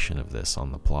implication of this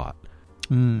on the plot?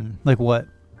 Like what?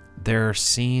 There are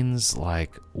scenes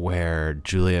like where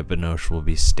Juliette Binoche will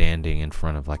be standing in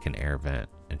front of like an air vent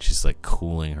and she's like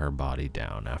cooling her body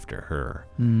down after her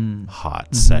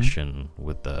hot session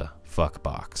with the fuck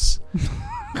box.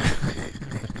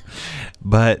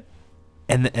 But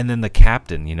and then the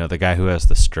captain, you know, the guy who has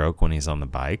the stroke when he's on the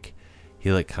bike,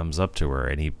 he like comes up to her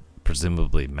and he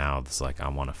presumably mouths like, "I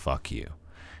want to fuck you."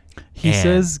 He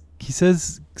says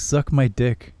suck my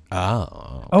dick. Oh.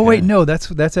 Okay. Oh wait, no,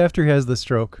 that's after he has the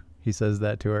stroke. He says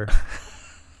that to her.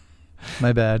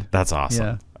 My bad. That's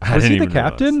awesome. Yeah. Was he the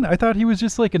captain? I thought he was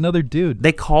just like another dude.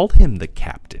 They called him the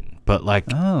captain, but like,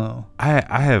 oh,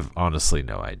 I have honestly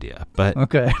no idea. But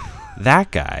okay,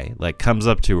 that guy like comes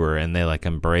up to her and they like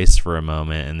embrace for a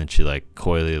moment, and then she like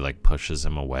coyly like pushes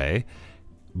him away.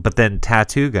 But then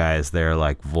tattoo guys, they're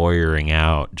like voyeuring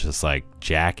out, just like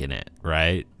jacking it,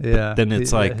 right? Yeah. But then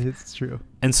it's like, it's true.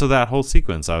 And so that whole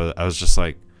sequence, I was just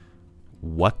like,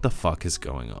 what the fuck is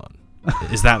going on?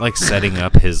 Is that like setting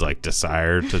up his like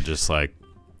desire to just like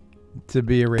To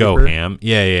be a raper? go ham?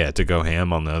 Yeah, to go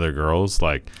ham on the other girls.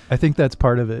 Like, I think that's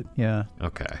part of it. Yeah.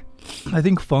 okay. I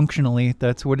think functionally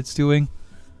that's what it's doing.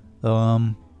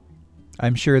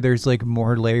 I'm sure there's like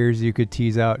more layers you could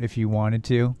tease out if you wanted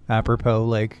to, apropos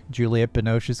like Juliette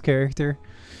Binoche's character.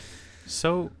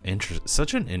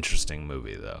 Such an interesting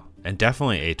movie though, and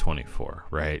definitely A24,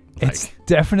 right? Like, It's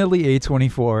definitely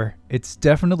A24. It's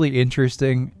definitely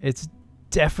interesting. It's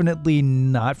definitely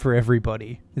not for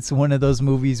everybody. It's one of those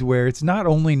movies where it's not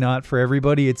only not for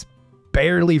everybody, it's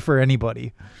barely for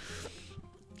anybody.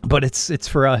 But it's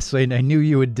for us. I knew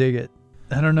you would dig it.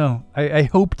 I don't know. I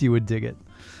hoped you would dig it.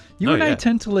 You and I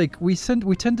tend to like we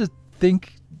tend to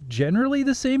think generally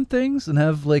the same things and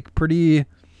have like pretty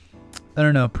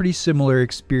similar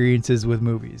experiences with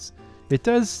movies. It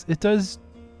does,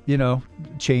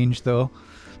 change though.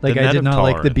 Like I did not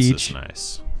like the beach. Is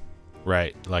nice.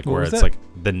 Right. Like What where was it's that?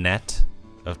 like the net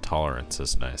of tolerance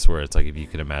is nice. Where it's like if you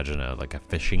could imagine a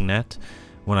fishing net.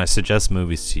 When I suggest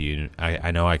movies to you,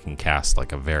 I know I can cast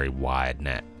like a very wide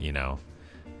net,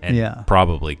 and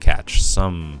probably catch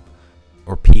some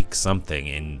or peak something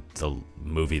in the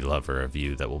movie lover of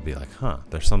you that will be like,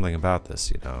 there's something about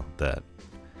this, that.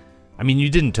 I mean, you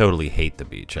didn't totally hate the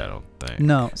beach, I don't think.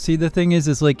 No. See, the thing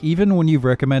is like even when you've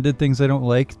recommended things I don't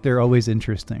like, they're always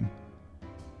interesting.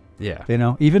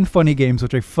 Yeah. Even Funny Games,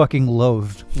 which I fucking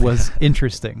loathed, was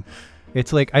interesting.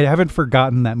 It's like I haven't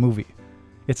forgotten that movie.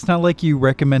 It's not like you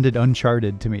recommended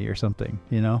Uncharted to me or something,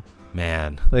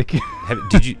 Man. Like,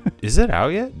 is it out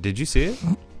yet? Did you see it?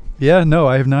 Yeah, no,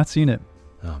 I have not seen it.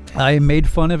 Oh, man. I made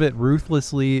fun of it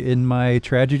ruthlessly in my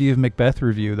Tragedy of Macbeth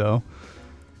review, though.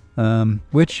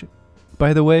 Which,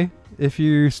 by the way, if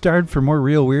you're starved for more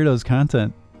Real Weirdos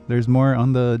content, there's more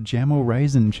on the Jamo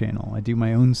Ryzen channel. I do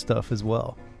my own stuff as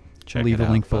well. I'll leave a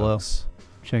link below.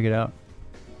 Check it out.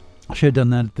 I should have done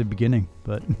that at the beginning,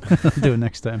 but I'll do it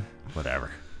next time.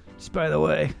 Whatever. Just by the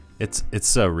way. It's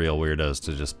so Real Weirdos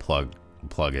to just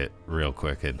plug it real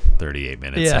quick in 38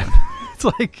 minutes. Yeah.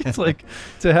 It's like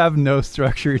to have no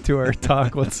structure to our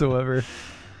talk whatsoever.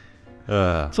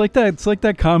 It's like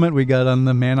that comment we got on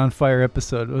the Man on Fire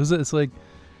episode. What was it? It's like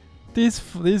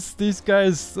these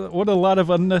guys. What a lot of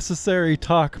unnecessary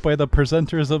talk by the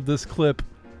presenters of this clip.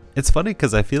 It's funny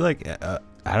because I feel like out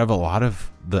of a lot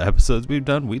of the episodes we've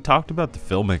done, we talked about the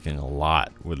filmmaking a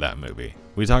lot with that movie.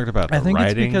 We talked about the writing. I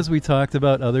think it's because we talked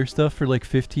about other stuff for like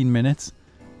 15 minutes.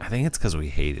 I think it's because we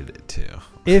hated it too.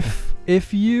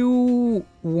 If you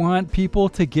want people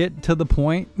to get to the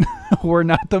point, we're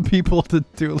not the people to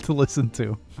listen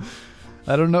to.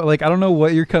 I don't know. Like I don't know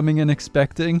what you're coming in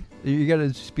expecting. You gotta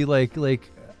just be like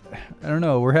I don't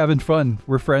know. We're having fun.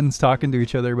 We're friends talking to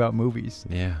each other about movies.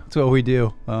 Yeah, that's what we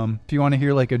do. If you want to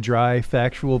hear like a dry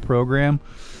factual program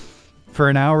for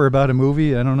an hour about a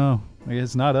movie, I don't know. I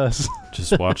guess not us.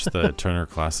 Just watch the Turner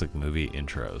Classic Movie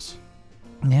intros.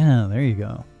 Yeah, there you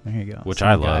go. Which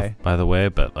I love, by the way,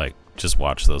 but like just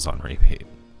watch those on repeat.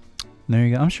 There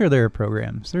you go. I'm sure there are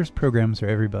programs. There's programs for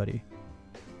everybody.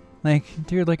 Like,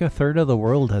 dude, like a third of the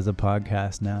world has a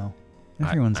podcast now.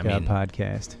 Everyone's got a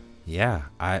podcast. Yeah,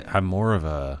 I'm more of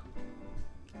a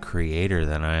creator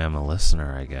than I am a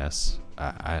listener, I guess.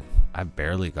 I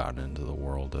barely gotten into the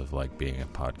world of like being a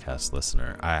podcast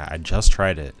listener. I just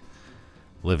tried it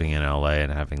living in LA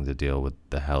and having to deal with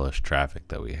the hellish traffic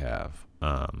that we have.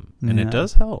 And it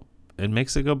does help. It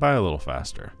makes it go by a little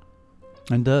faster.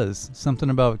 It does. Something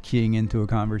about keying into a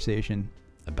conversation.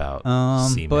 About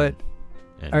semen. But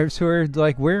so we're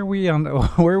like, where are we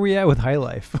at with High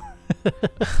Life?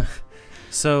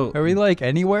 So are we like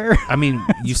anywhere? I mean,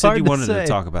 you said you wanted to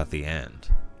talk about the end.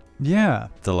 Yeah.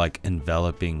 The like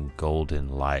enveloping golden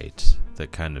light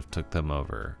that kind of took them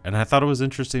over. And I thought it was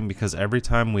interesting because every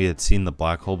time we had seen the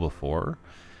black hole before,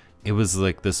 it was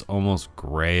like this almost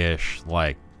grayish,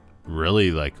 like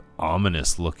really like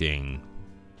ominous looking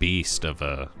beast of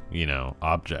a,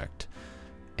 object.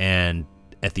 And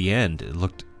at the end, it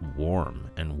looked warm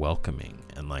and welcoming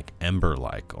and like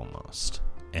ember-like almost.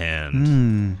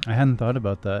 And I hadn't thought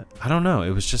about that. I don't know.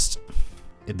 It was just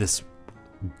this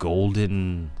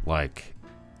golden, like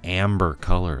amber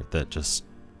color that just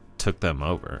took them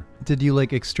over. Did you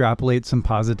like extrapolate some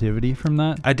positivity from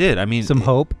that? I did. I mean, some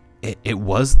hope. It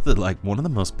was one of the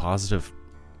most positive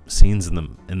scenes in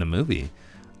the movie,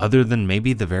 other than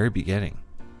maybe the very beginning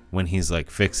when he's like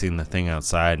fixing the thing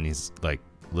outside and he's like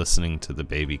listening to the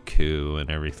baby coo and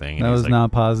everything. And that was like,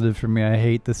 not positive for me. I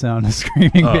hate the sound of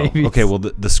screaming babies. Okay, well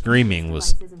the screaming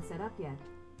was.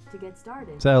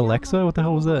 Is that Alexa? What the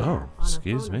hell was that? Oh,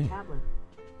 excuse me.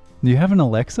 Do you have an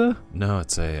Alexa? No,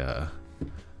 it's a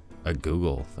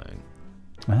Google thing.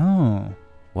 Oh.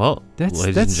 Well, That's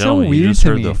ladies and so gentlemen, you weird just to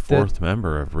heard me the that- fourth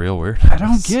member of Real Weirdos. I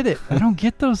don't get it. I don't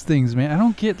get those things, man. I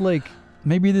don't get, like,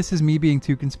 maybe this is me being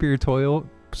too conspiratorial,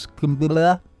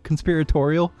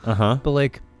 Uh-huh. but,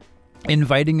 like,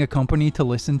 inviting a company to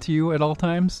listen to you at all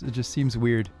times, it just seems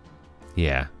weird.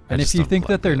 Yeah. I And just if you don't think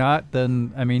that like they're it. not,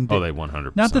 then, I mean... Oh, they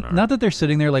 100% Not that they're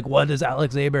sitting there like, what is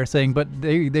Alex Aber saying? But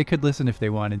they could listen if they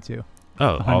wanted to.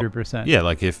 Oh, 100%. Yeah,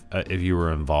 like if you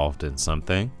were involved in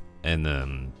something and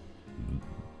then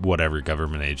whatever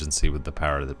government agency with the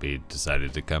power that be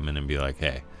decided to come in and be like,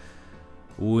 hey,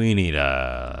 we need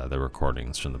the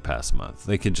recordings from the past month.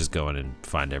 They could just go in and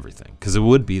find everything because it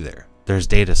would be there. There's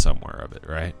data somewhere of it,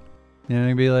 right? And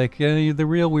they'd be like, yeah, the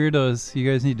real weirdos, you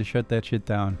guys need to shut that shit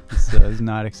down. It's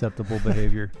not acceptable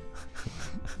behavior.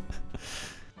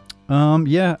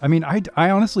 Yeah, I mean, I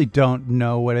honestly don't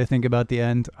know what I think about the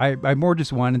end. I more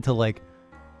just wanted to, like,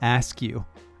 ask you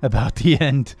about the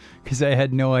end because I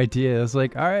had no idea. I was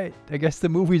like, all right, I guess the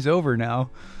movie's over now.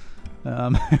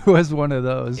 It was one of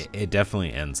those. It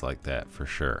definitely ends like that for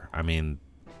sure. I mean,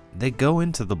 they go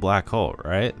into the black hole,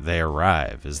 right? They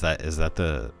arrive. Is that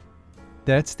the...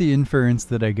 That's the inference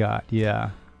that I got, yeah.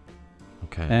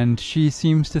 Okay. And she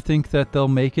seems to think that they'll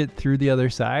make it through the other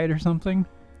side or something.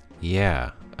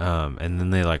 Yeah. And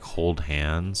then they like hold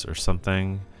hands or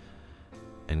something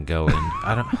and go in.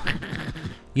 I don't...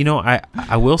 You know,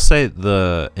 I will say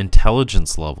the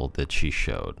intelligence level that she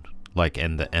showed, like,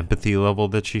 and the empathy level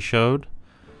that she showed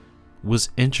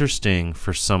was interesting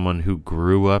for someone who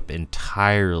grew up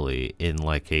entirely in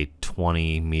like a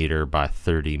 20 meter by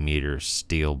 30 meter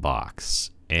steel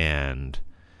box and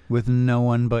with no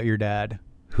one but your dad,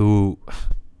 who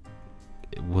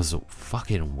was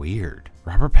fucking weird.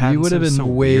 Robert Pattinson. You would have been so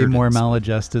way more and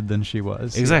maladjusted than she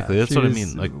was. Exactly. Yeah, That's what I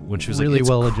mean. Like when she was really like,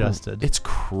 well adjusted. It's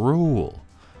cruel.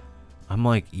 I'm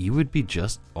like, you would be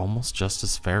almost just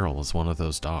as feral as one of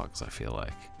those dogs, I feel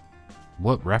like.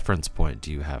 What reference point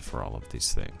do you have for all of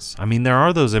these things? I mean, there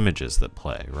are those images that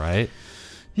play, right?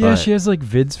 Yeah, But she has like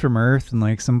vids from Earth and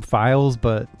like some files,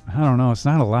 but I don't know. It's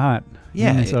not a lot.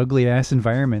 Yeah, in this ugly ass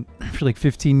environment for like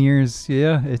 15 years.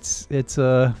 Yeah, it's It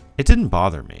didn't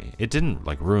bother me. It didn't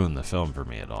like ruin the film for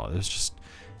me at all. It was just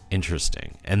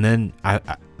interesting. And then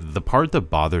the part that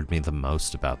bothered me the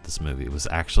most about this movie was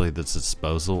actually the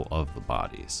disposal of the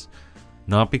bodies.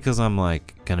 Not because I'm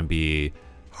like gonna be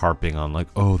harping on like,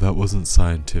 oh, that wasn't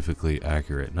scientifically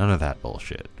accurate. None of that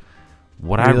bullshit.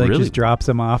 What I like really just drops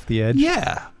him off the edge.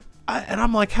 Yeah. And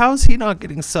I'm like, how is he not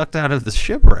getting sucked out of the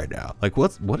ship right now? Like,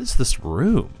 what is this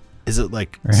room? Is it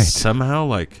like somehow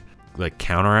like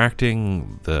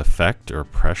counteracting the effect or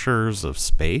pressures of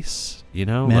space? You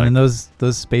know, man, like, and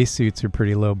those spacesuits are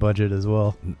pretty low budget as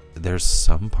well. There's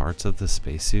some parts of the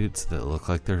spacesuits that look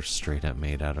like they're straight up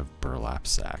made out of burlap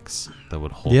sacks that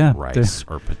would hold rice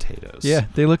or potatoes. Yeah,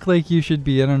 they look like you should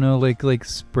be, I don't know, like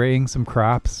spraying some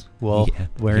crops while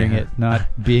wearing it, not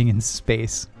being in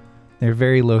space. They're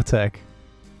very low tech.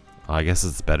 Well, I guess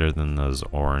it's better than those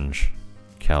orange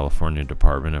California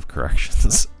Department of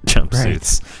Corrections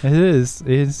jumpsuits. Right. It is.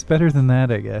 It's better than that,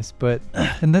 I guess. But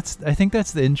and I think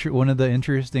that's one of the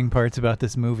interesting parts about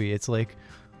this movie. It's like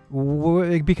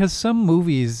because some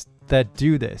movies that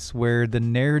do this, where the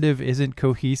narrative isn't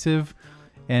cohesive,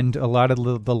 and a lot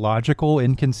of the logical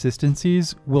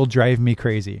inconsistencies will drive me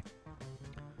crazy.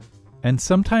 And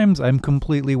sometimes I'm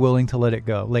completely willing to let it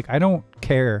go. Like, I don't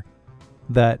care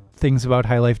that things about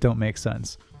High Life don't make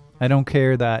sense. I don't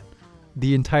care that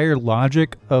the entire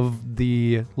logic of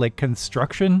the like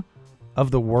construction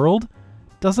of the world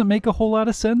doesn't make a whole lot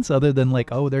of sense other than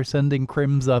like, oh, they're sending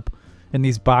crims up in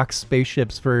these box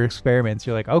spaceships for experiments.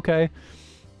 You're like, okay.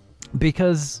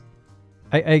 Because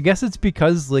I guess it's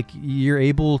because like you're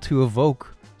able to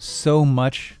evoke so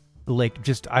much like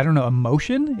just, I don't know,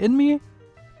 emotion in me.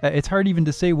 It's hard even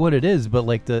to say what it is, but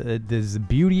like there's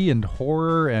beauty and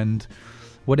horror and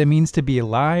what it means to be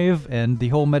alive and the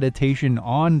whole meditation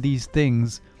on these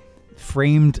things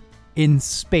framed in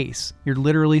space. You're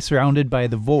literally surrounded by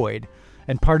the void,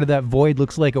 and part of that void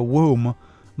looks like a womb.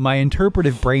 My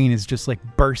interpretive brain is just like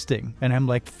bursting, and I'm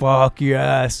like, fuck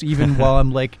yes, even while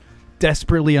I'm like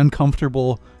desperately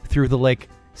uncomfortable through the like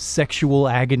sexual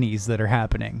agonies that are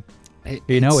happening.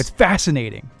 It's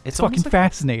fascinating. It's fucking like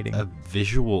fascinating. A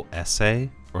visual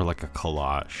essay or like a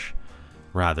collage,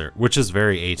 rather, which is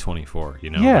very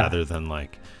A24, rather than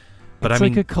like. But it's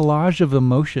like a collage of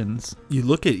emotions. You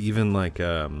look at even like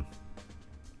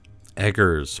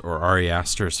Eggers or Ari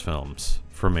Aster's films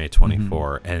from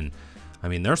A24, and I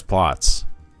mean, there's plots.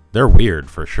 They're weird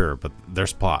for sure, but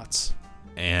there's plots.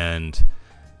 And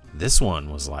this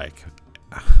one was like,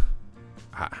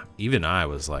 even I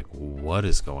was like, what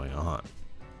is going on?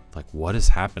 Like, what is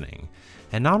happening?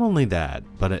 And not only that,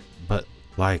 but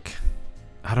like,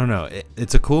 I don't know.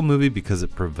 It's a cool movie because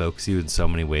it provokes you in so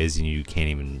many ways, and you can't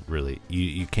even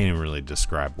really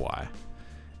describe why.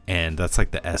 And that's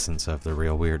like the essence of The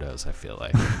Real Weirdos, I feel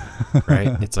like.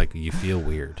 Right? It's like you feel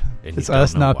weird. And it's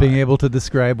us not being able to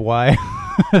describe why,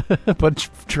 but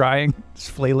trying,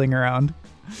 just flailing around.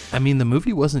 I mean, the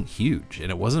movie wasn't huge,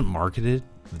 and it wasn't marketed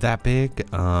that big.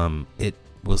 It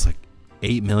was like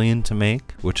 $8 million to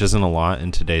make, which isn't a lot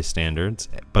in today's standards,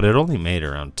 but it only made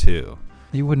around $2 million.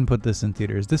 You wouldn't put this in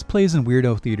theaters. This plays in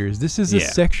weirdo theaters. This is a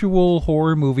sexual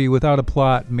horror movie without a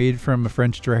plot made from a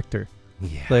French director.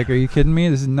 Yeah. Like, are you kidding me?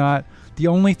 This is not... The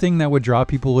only thing that would draw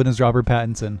people in is Robert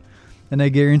Pattinson. And I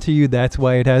guarantee you that's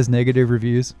why it has negative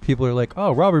reviews. People are like,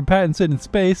 oh, Robert Pattinson in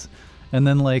space. And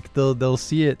then, like, they'll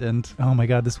see it and, oh my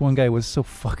God, this one guy was so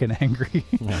fucking angry.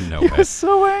 No He way. was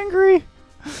so angry.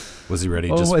 Was he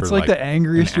ready it's for like the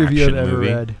angriest review I've ever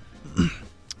movie? read.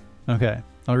 Okay,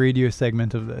 I'll read you a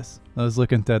segment of this. I was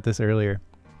looking at this earlier.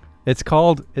 It's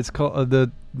called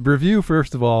the review,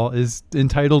 first of all, is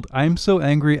entitled, I'm so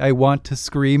angry I want to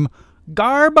scream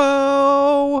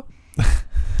Garbo.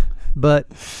 But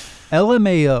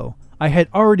LMAO, I had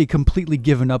already completely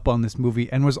given up on this movie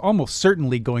and was almost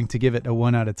certainly going to give it a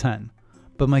 1 out of 10.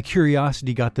 But my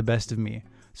curiosity got the best of me.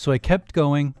 So I kept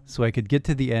going so I could get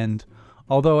to the end,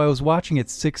 although I was watching it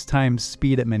 6 times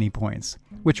speed at many points,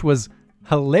 which was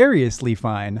hilariously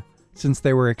fine since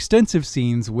there were extensive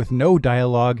scenes with no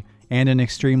dialogue and an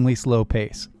extremely slow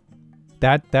pace.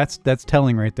 That's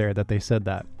telling right there that they said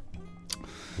that.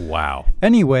 Wow.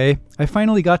 Anyway, I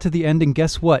finally got to the end, and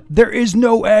guess what? There is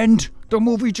no end! The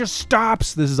movie just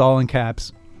stops! This is all in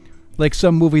caps. Like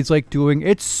some movies like doing,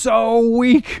 it's so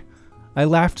weak! I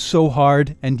laughed so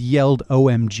hard and yelled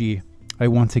OMG. I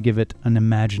want to give it an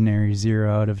imaginary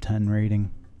 0 out of 10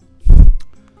 rating.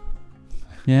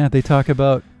 Yeah, they talk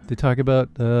about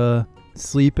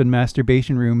sleep and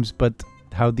masturbation rooms, but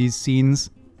how these scenes,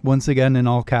 once again in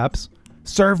all caps,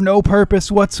 serve no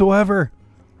purpose whatsoever.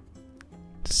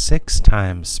 6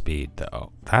 times speed,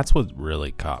 though. That's what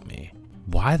really caught me.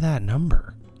 Why that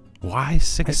number? Why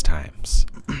 6 times?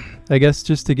 I guess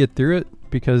just to get through it,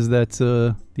 because that's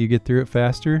you get through it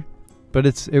faster. But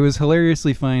it was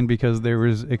hilariously fine because there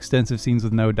was extensive scenes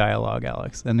with no dialogue,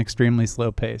 Alex, and extremely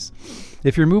slow pace.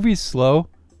 If your movie's slow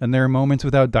and there are moments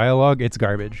without dialogue, it's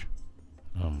garbage.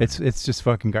 It's just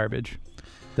fucking garbage.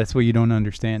 That's what you don't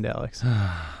understand, Alex.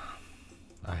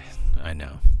 I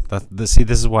know. See,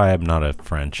 this is why I'm not a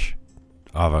French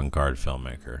avant-garde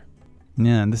filmmaker.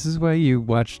 Yeah, and this is why you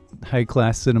watch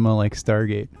high-class cinema like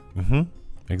Stargate. Mm-hmm.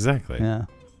 Exactly. Yeah.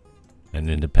 And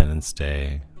Independence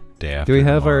Day after Do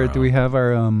we have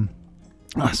our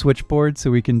switchboard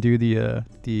so we can do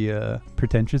the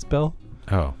pretentious bell?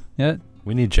 Oh. Yeah.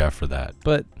 We need Jeff for that.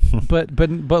 But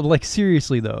like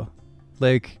seriously though,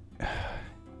 like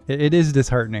it is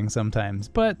disheartening sometimes.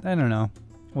 But I don't know.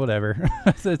 Whatever.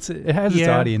 It has its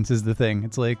audience is the thing.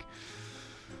 It's like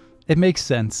it makes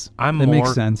sense.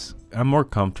 Makes sense. I'm more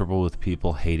comfortable with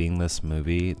people hating this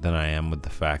movie than I am with the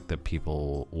fact that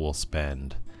people will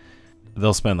spend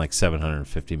like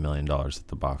 $750 million at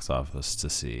the box office to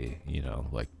see,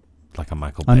 like a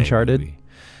Michael Bay Uncharted movie.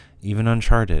 Even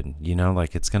Uncharted,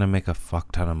 like it's gonna make a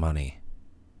fuck ton of money.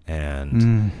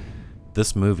 And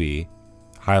this movie,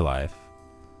 High Life,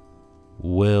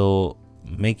 will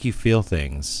make you feel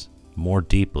things more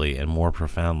deeply and more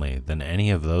profoundly than any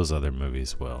of those other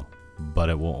movies will. But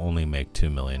it will only make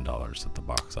 $2 million at the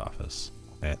box office.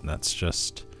 And that's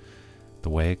just the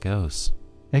way it goes.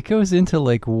 It goes into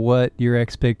like what your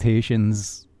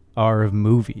expectations are of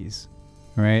movies,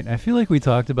 right? I feel like we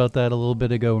talked about that a little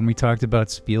bit ago when we talked about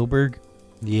Spielberg.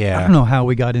 Yeah. I don't know how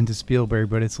we got into Spielberg,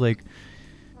 but it's like...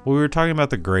 Well, we were talking about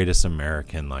the greatest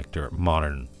American,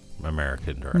 modern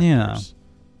American directors. Yeah.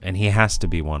 And he has to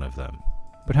be one of them.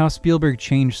 But how Spielberg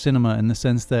changed cinema in the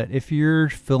sense that if your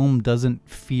film doesn't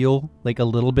feel like a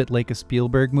little bit like a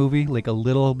Spielberg movie, like a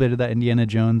little bit of that Indiana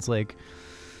Jones, like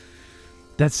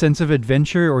that sense of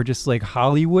adventure or just like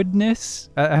Hollywoodness,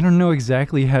 I don't know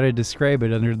exactly how to describe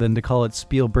it other than to call it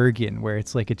Spielbergian, where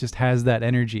it's like it just has that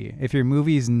energy. If your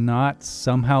movie's not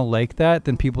somehow like that,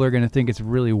 then people are going to think it's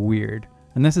really weird.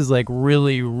 And this is like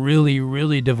really, really,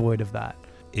 really devoid of that.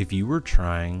 If you were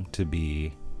trying to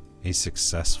be a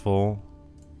successful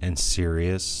and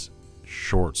serious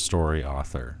short story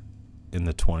author in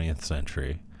the 20th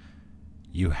century,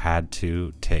 you had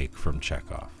to take from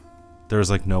Chekhov.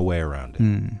 There's like no way around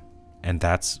it. And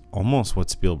that's almost what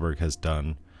Spielberg has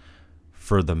done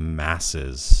for the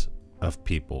masses of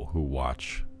people who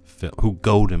who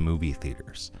go to movie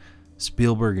theaters.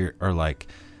 Spielberg are like,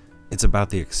 it's about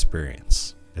the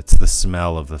experience. It's the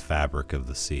smell of the fabric of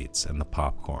the seats and the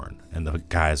popcorn and the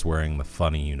guys wearing the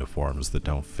funny uniforms that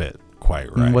don't fit quite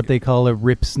right. And what they call a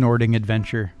rip-snorting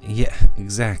adventure. Yeah,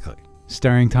 exactly.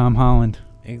 Starring Tom Holland.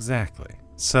 Exactly.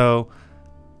 So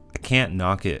I can't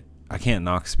knock it. I can't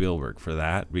knock Spielberg for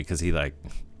that, because he, like,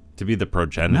 to be the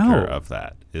progenitor of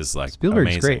that is, like,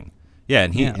 Spielberg's amazing. great. Yeah,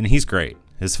 and he's great.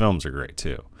 His films are great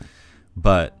too.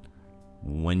 But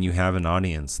when you have an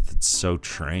audience that's so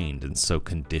trained and so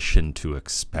conditioned to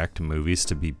expect movies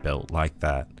to be built like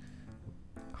that,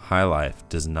 High Life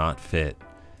does not fit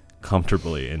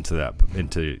comfortably into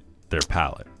their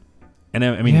palate. And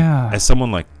I mean, as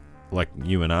someone like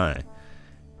you and I,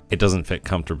 it doesn't fit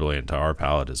comfortably into our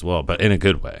palate as well, but in a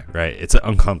good way, right? It's an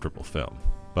uncomfortable film,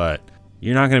 but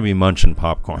you're not going to be munching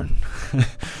popcorn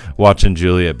watching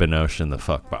Juliette Binoche in the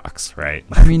fuck box, right?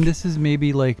 I mean, this is maybe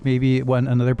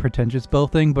another pretentious Bill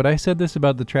thing, but I said this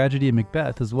about the tragedy of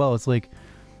Macbeth as well. It's like,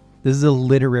 this is a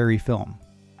literary film.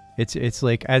 It's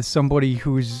like, as somebody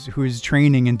whose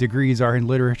training and degrees are in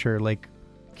literature, like,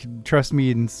 trust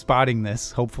me in spotting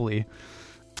this, hopefully.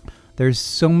 There's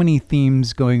so many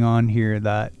themes going on here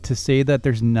that to say that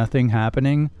there's nothing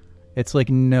happening, it's like,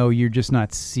 no, you're just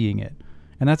not seeing it.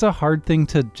 And that's a hard thing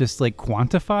to just, like,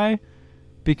 quantify,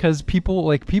 because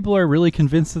people are really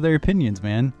convinced of their opinions,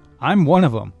 man. I'm one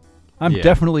of them. I'm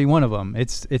definitely one of them.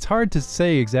 It's hard to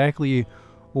say exactly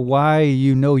why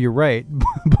you're right,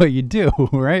 but you do,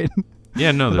 right?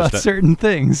 Yeah, no, about certain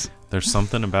things. There's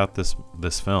something about this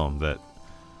film that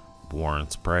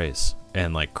warrants praise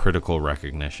and, like, critical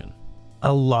recognition.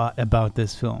 A lot about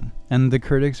this film, and the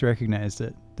critics recognized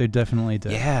it. They definitely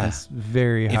did. Yeah, it's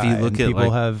very high. If you look at, people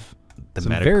like, have the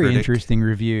some Metacritic, very interesting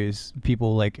reviews,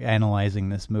 people, like, analyzing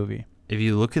this movie. If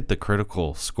you look at the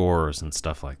critical scores and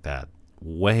stuff like that,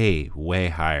 way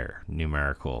higher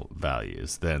numerical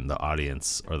values than the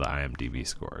audience or the IMDb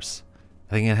scores.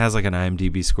 I think it has, like, an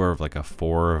IMDb score of, like, a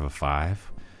 4 of a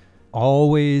 5.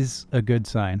 Always a good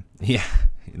sign. Yeah,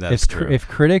 that's true. If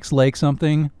critics like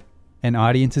something and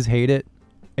audiences hate it,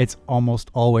 it's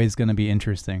almost always going to be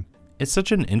interesting. It's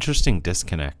such an interesting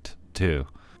disconnect too.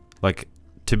 Like,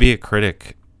 to be a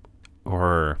critic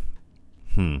or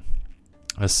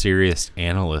a serious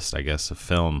analyst, I guess, of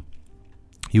film,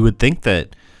 you would think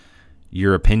that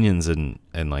your opinions and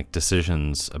like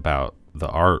decisions about the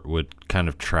art would kind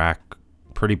of track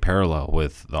pretty parallel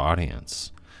with the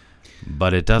audience.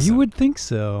 But it doesn't. You would think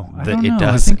so. I don't It know.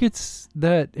 doesn't. I think it's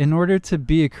that in order to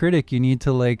be a critic, you need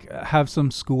to, like, have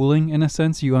some schooling in a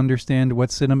sense. You understand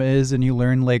what cinema is, and you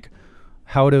learn, like,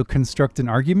 how to construct an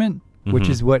argument, which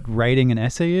is what writing an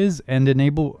essay is. And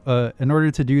in order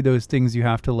to do those things, you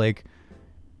have to, like,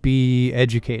 be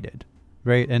educated,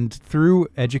 right? And through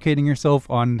educating yourself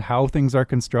on how things are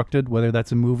constructed, whether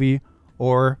that's a movie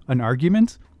or an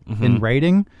argument in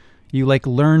writing, you, like,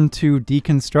 learn to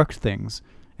deconstruct things.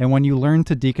 And when you learn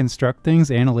to deconstruct things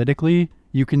analytically,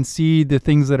 you can see the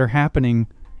things that are happening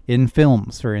in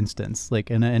films, for instance,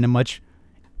 like in a much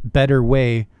better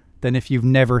way than if you've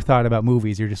never thought about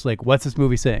movies. You're just like, what's this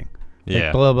movie saying? Yeah.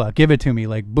 Like, blah, blah, give it to me.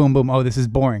 Like, boom, boom. Oh, this is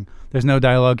boring. There's no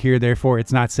dialogue here. Therefore,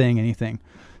 it's not saying anything.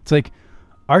 It's like,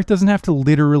 art doesn't have to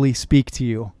literally speak to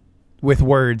you with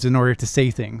words in order to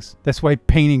say things. That's why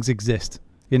paintings exist.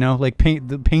 You know, like,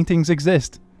 the paintings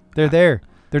exist. They're there.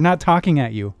 They're not talking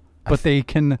at you, but they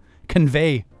can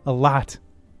convey a lot.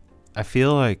 I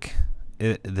feel like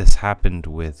this happened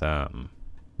with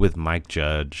Mike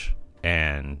Judge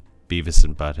and Beavis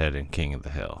and Butthead and King of the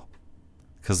Hill,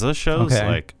 because those shows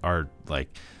are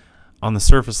like on the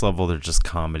surface level they're just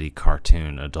comedy,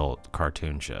 adult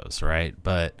cartoon shows, right?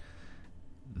 But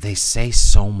they say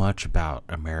so much about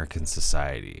American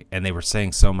society, and they were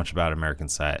saying so much about American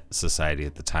society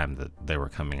at the time that they were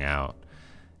coming out,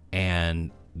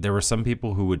 and there were some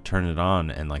people who would turn it on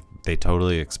and, like, they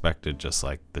totally expected just,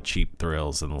 like, the cheap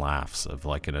thrills and laughs of,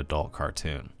 like, an adult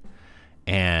cartoon.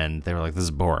 And they were like, this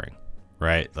is boring,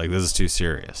 right? Like, this is too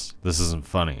serious. This isn't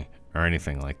funny or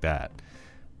anything like that.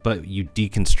 But you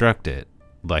deconstruct it,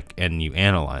 like, and you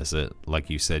analyze it like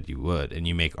you said you would, and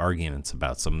you make arguments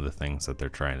about some of the things that they're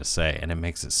trying to say, and it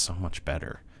makes it so much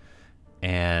better.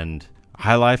 And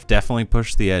High Life definitely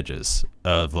pushed the edges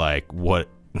of, like, what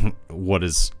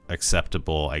is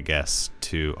acceptable, I guess,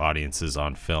 to audiences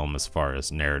on film as far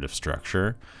as narrative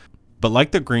structure. But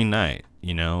like The Green Knight,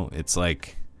 you know, it's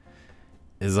like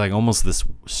almost this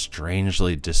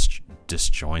strangely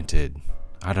disjointed.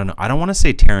 I don't know. I don't want to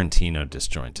say Tarantino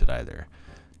disjointed either,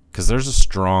 because there's a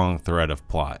strong thread of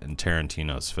plot in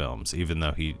Tarantino's films, even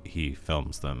though he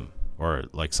films them, or,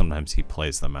 like, sometimes he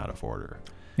plays them out of order.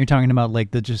 You're talking about,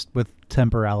 like, just with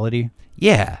temporality?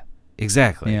 Yeah,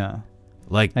 exactly. Yeah.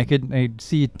 Like I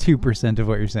see 2% of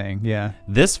what you're saying. Yeah.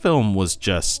 this film was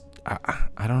just,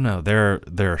 I don't know. There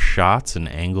are shots and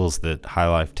angles that High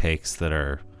Life takes that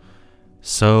are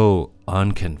so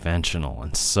unconventional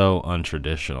and so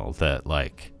untraditional that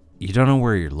like you don't know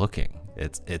where you're looking.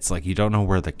 It's like you don't know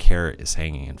where the carrot is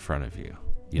hanging in front of you.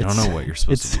 You don't know what you're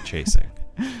supposed to be chasing.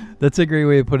 That's a great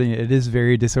way of putting it. It is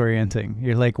very disorienting.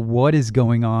 You're like, what is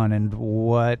going on and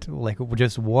what? Like,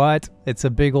 just what? It's a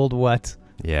big old what.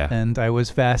 Yeah. And I was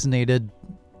fascinated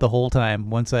the whole time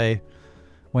once I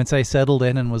settled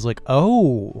in and was like,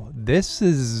 oh, this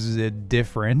is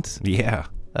different. Yeah.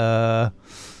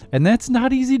 And that's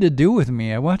not easy to do with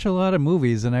me. I watch a lot of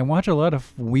movies, and I watch a lot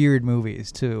of weird movies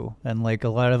too, and like a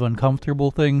lot of uncomfortable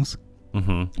things.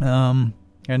 Mm-hmm.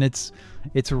 And it's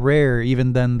rare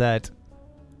even then that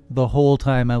the whole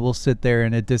time I will sit there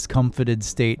in a discomfited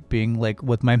state, being like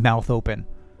with my mouth open.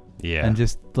 Yeah. And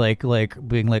just like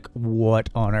being like, what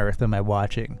on earth am I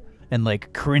watching? And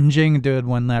like cringing, dude,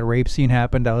 when that rape scene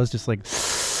happened, I was just like,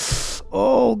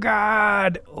 oh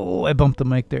God. Oh, I bumped the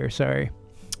mic there. Sorry.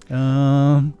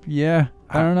 Yeah,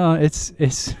 I don't know. It's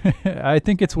I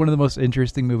think it's one of the most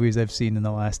interesting movies I've seen in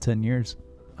the last 10 years.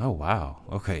 Oh, wow.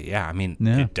 Okay. Yeah. I mean,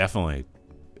 Yeah. It definitely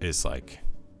is like,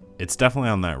 it's definitely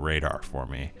on that radar for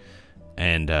me.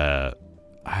 And,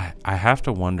 I have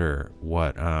to wonder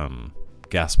what,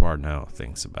 Gaspar Noé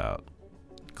thinks about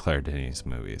Claire Denis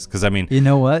movies. Cause I mean, You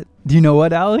know what? Do you know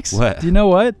what, Alex? What? Do you know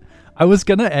what? I was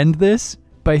going to end this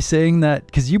by saying that,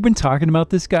 because you've been talking about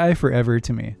this guy forever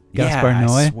to me. Gaspar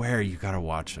Noé. I swear you gotta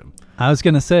watch him. I was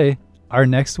going to say, our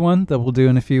next one that we'll do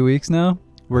in a few weeks now,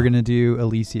 we're going to do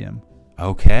Elysium.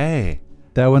 Okay.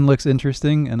 That one looks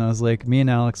interesting, and I was like, me and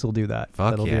Alex will do that.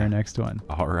 Fuck That'll be yeah. our next one.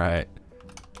 All right.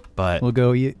 But We'll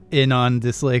go in on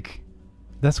this, like,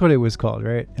 that's what it was called,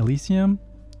 right? Elysium?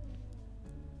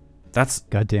 that's,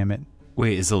 God damn it.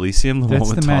 wait, is Elysium the That's one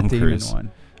with the Tom Matt Damon Cruise?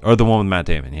 one. Or the one with Matt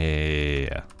Damon?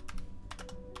 Yeah.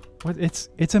 What? It's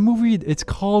a movie. It's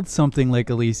called something like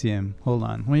Elysium. Hold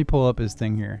on. Let me pull up his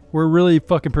thing here. We're really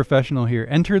fucking professional here.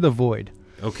 Enter the Void.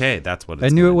 Okay, that's what it's I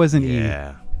knew it called. wasn't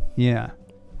Yeah. E. Yeah.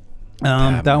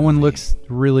 That That one movie. looks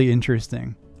really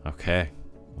interesting. Okay.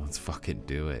 Let's fucking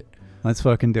do it. Let's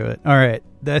fucking do it. All right.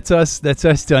 That's us. That's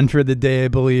us done for the day, I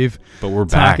believe. But we're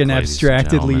back, Talking ladies and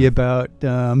abstractedly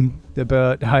gentlemen.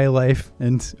 about high life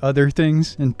and other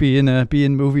things and being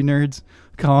movie nerds,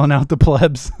 calling out the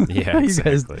plebs. Yeah,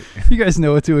 exactly. You guys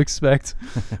know what to expect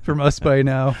from us by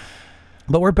now.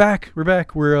 But we're back.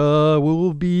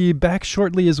 We'll be back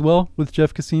shortly as well with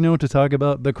Jeff Casino to talk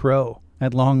about The Crow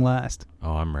at long last.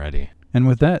 Oh, I'm ready. And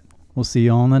with that, we'll see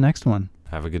you all in the next one.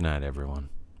 Have a good night, everyone.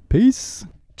 Peace.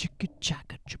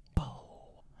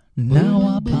 Now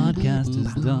our podcast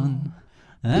is done,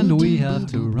 and we have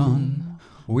to run.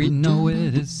 We know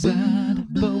it is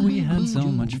sad, but we had so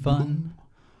much fun.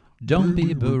 Don't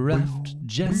be bereft,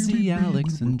 Jesse,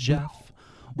 Alex, and Jeff.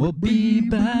 We'll be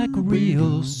back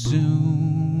real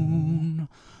soon.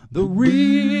 The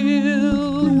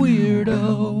Real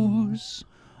Weirdos.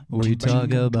 We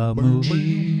talk about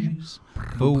movies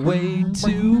for way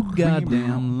too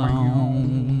goddamn long.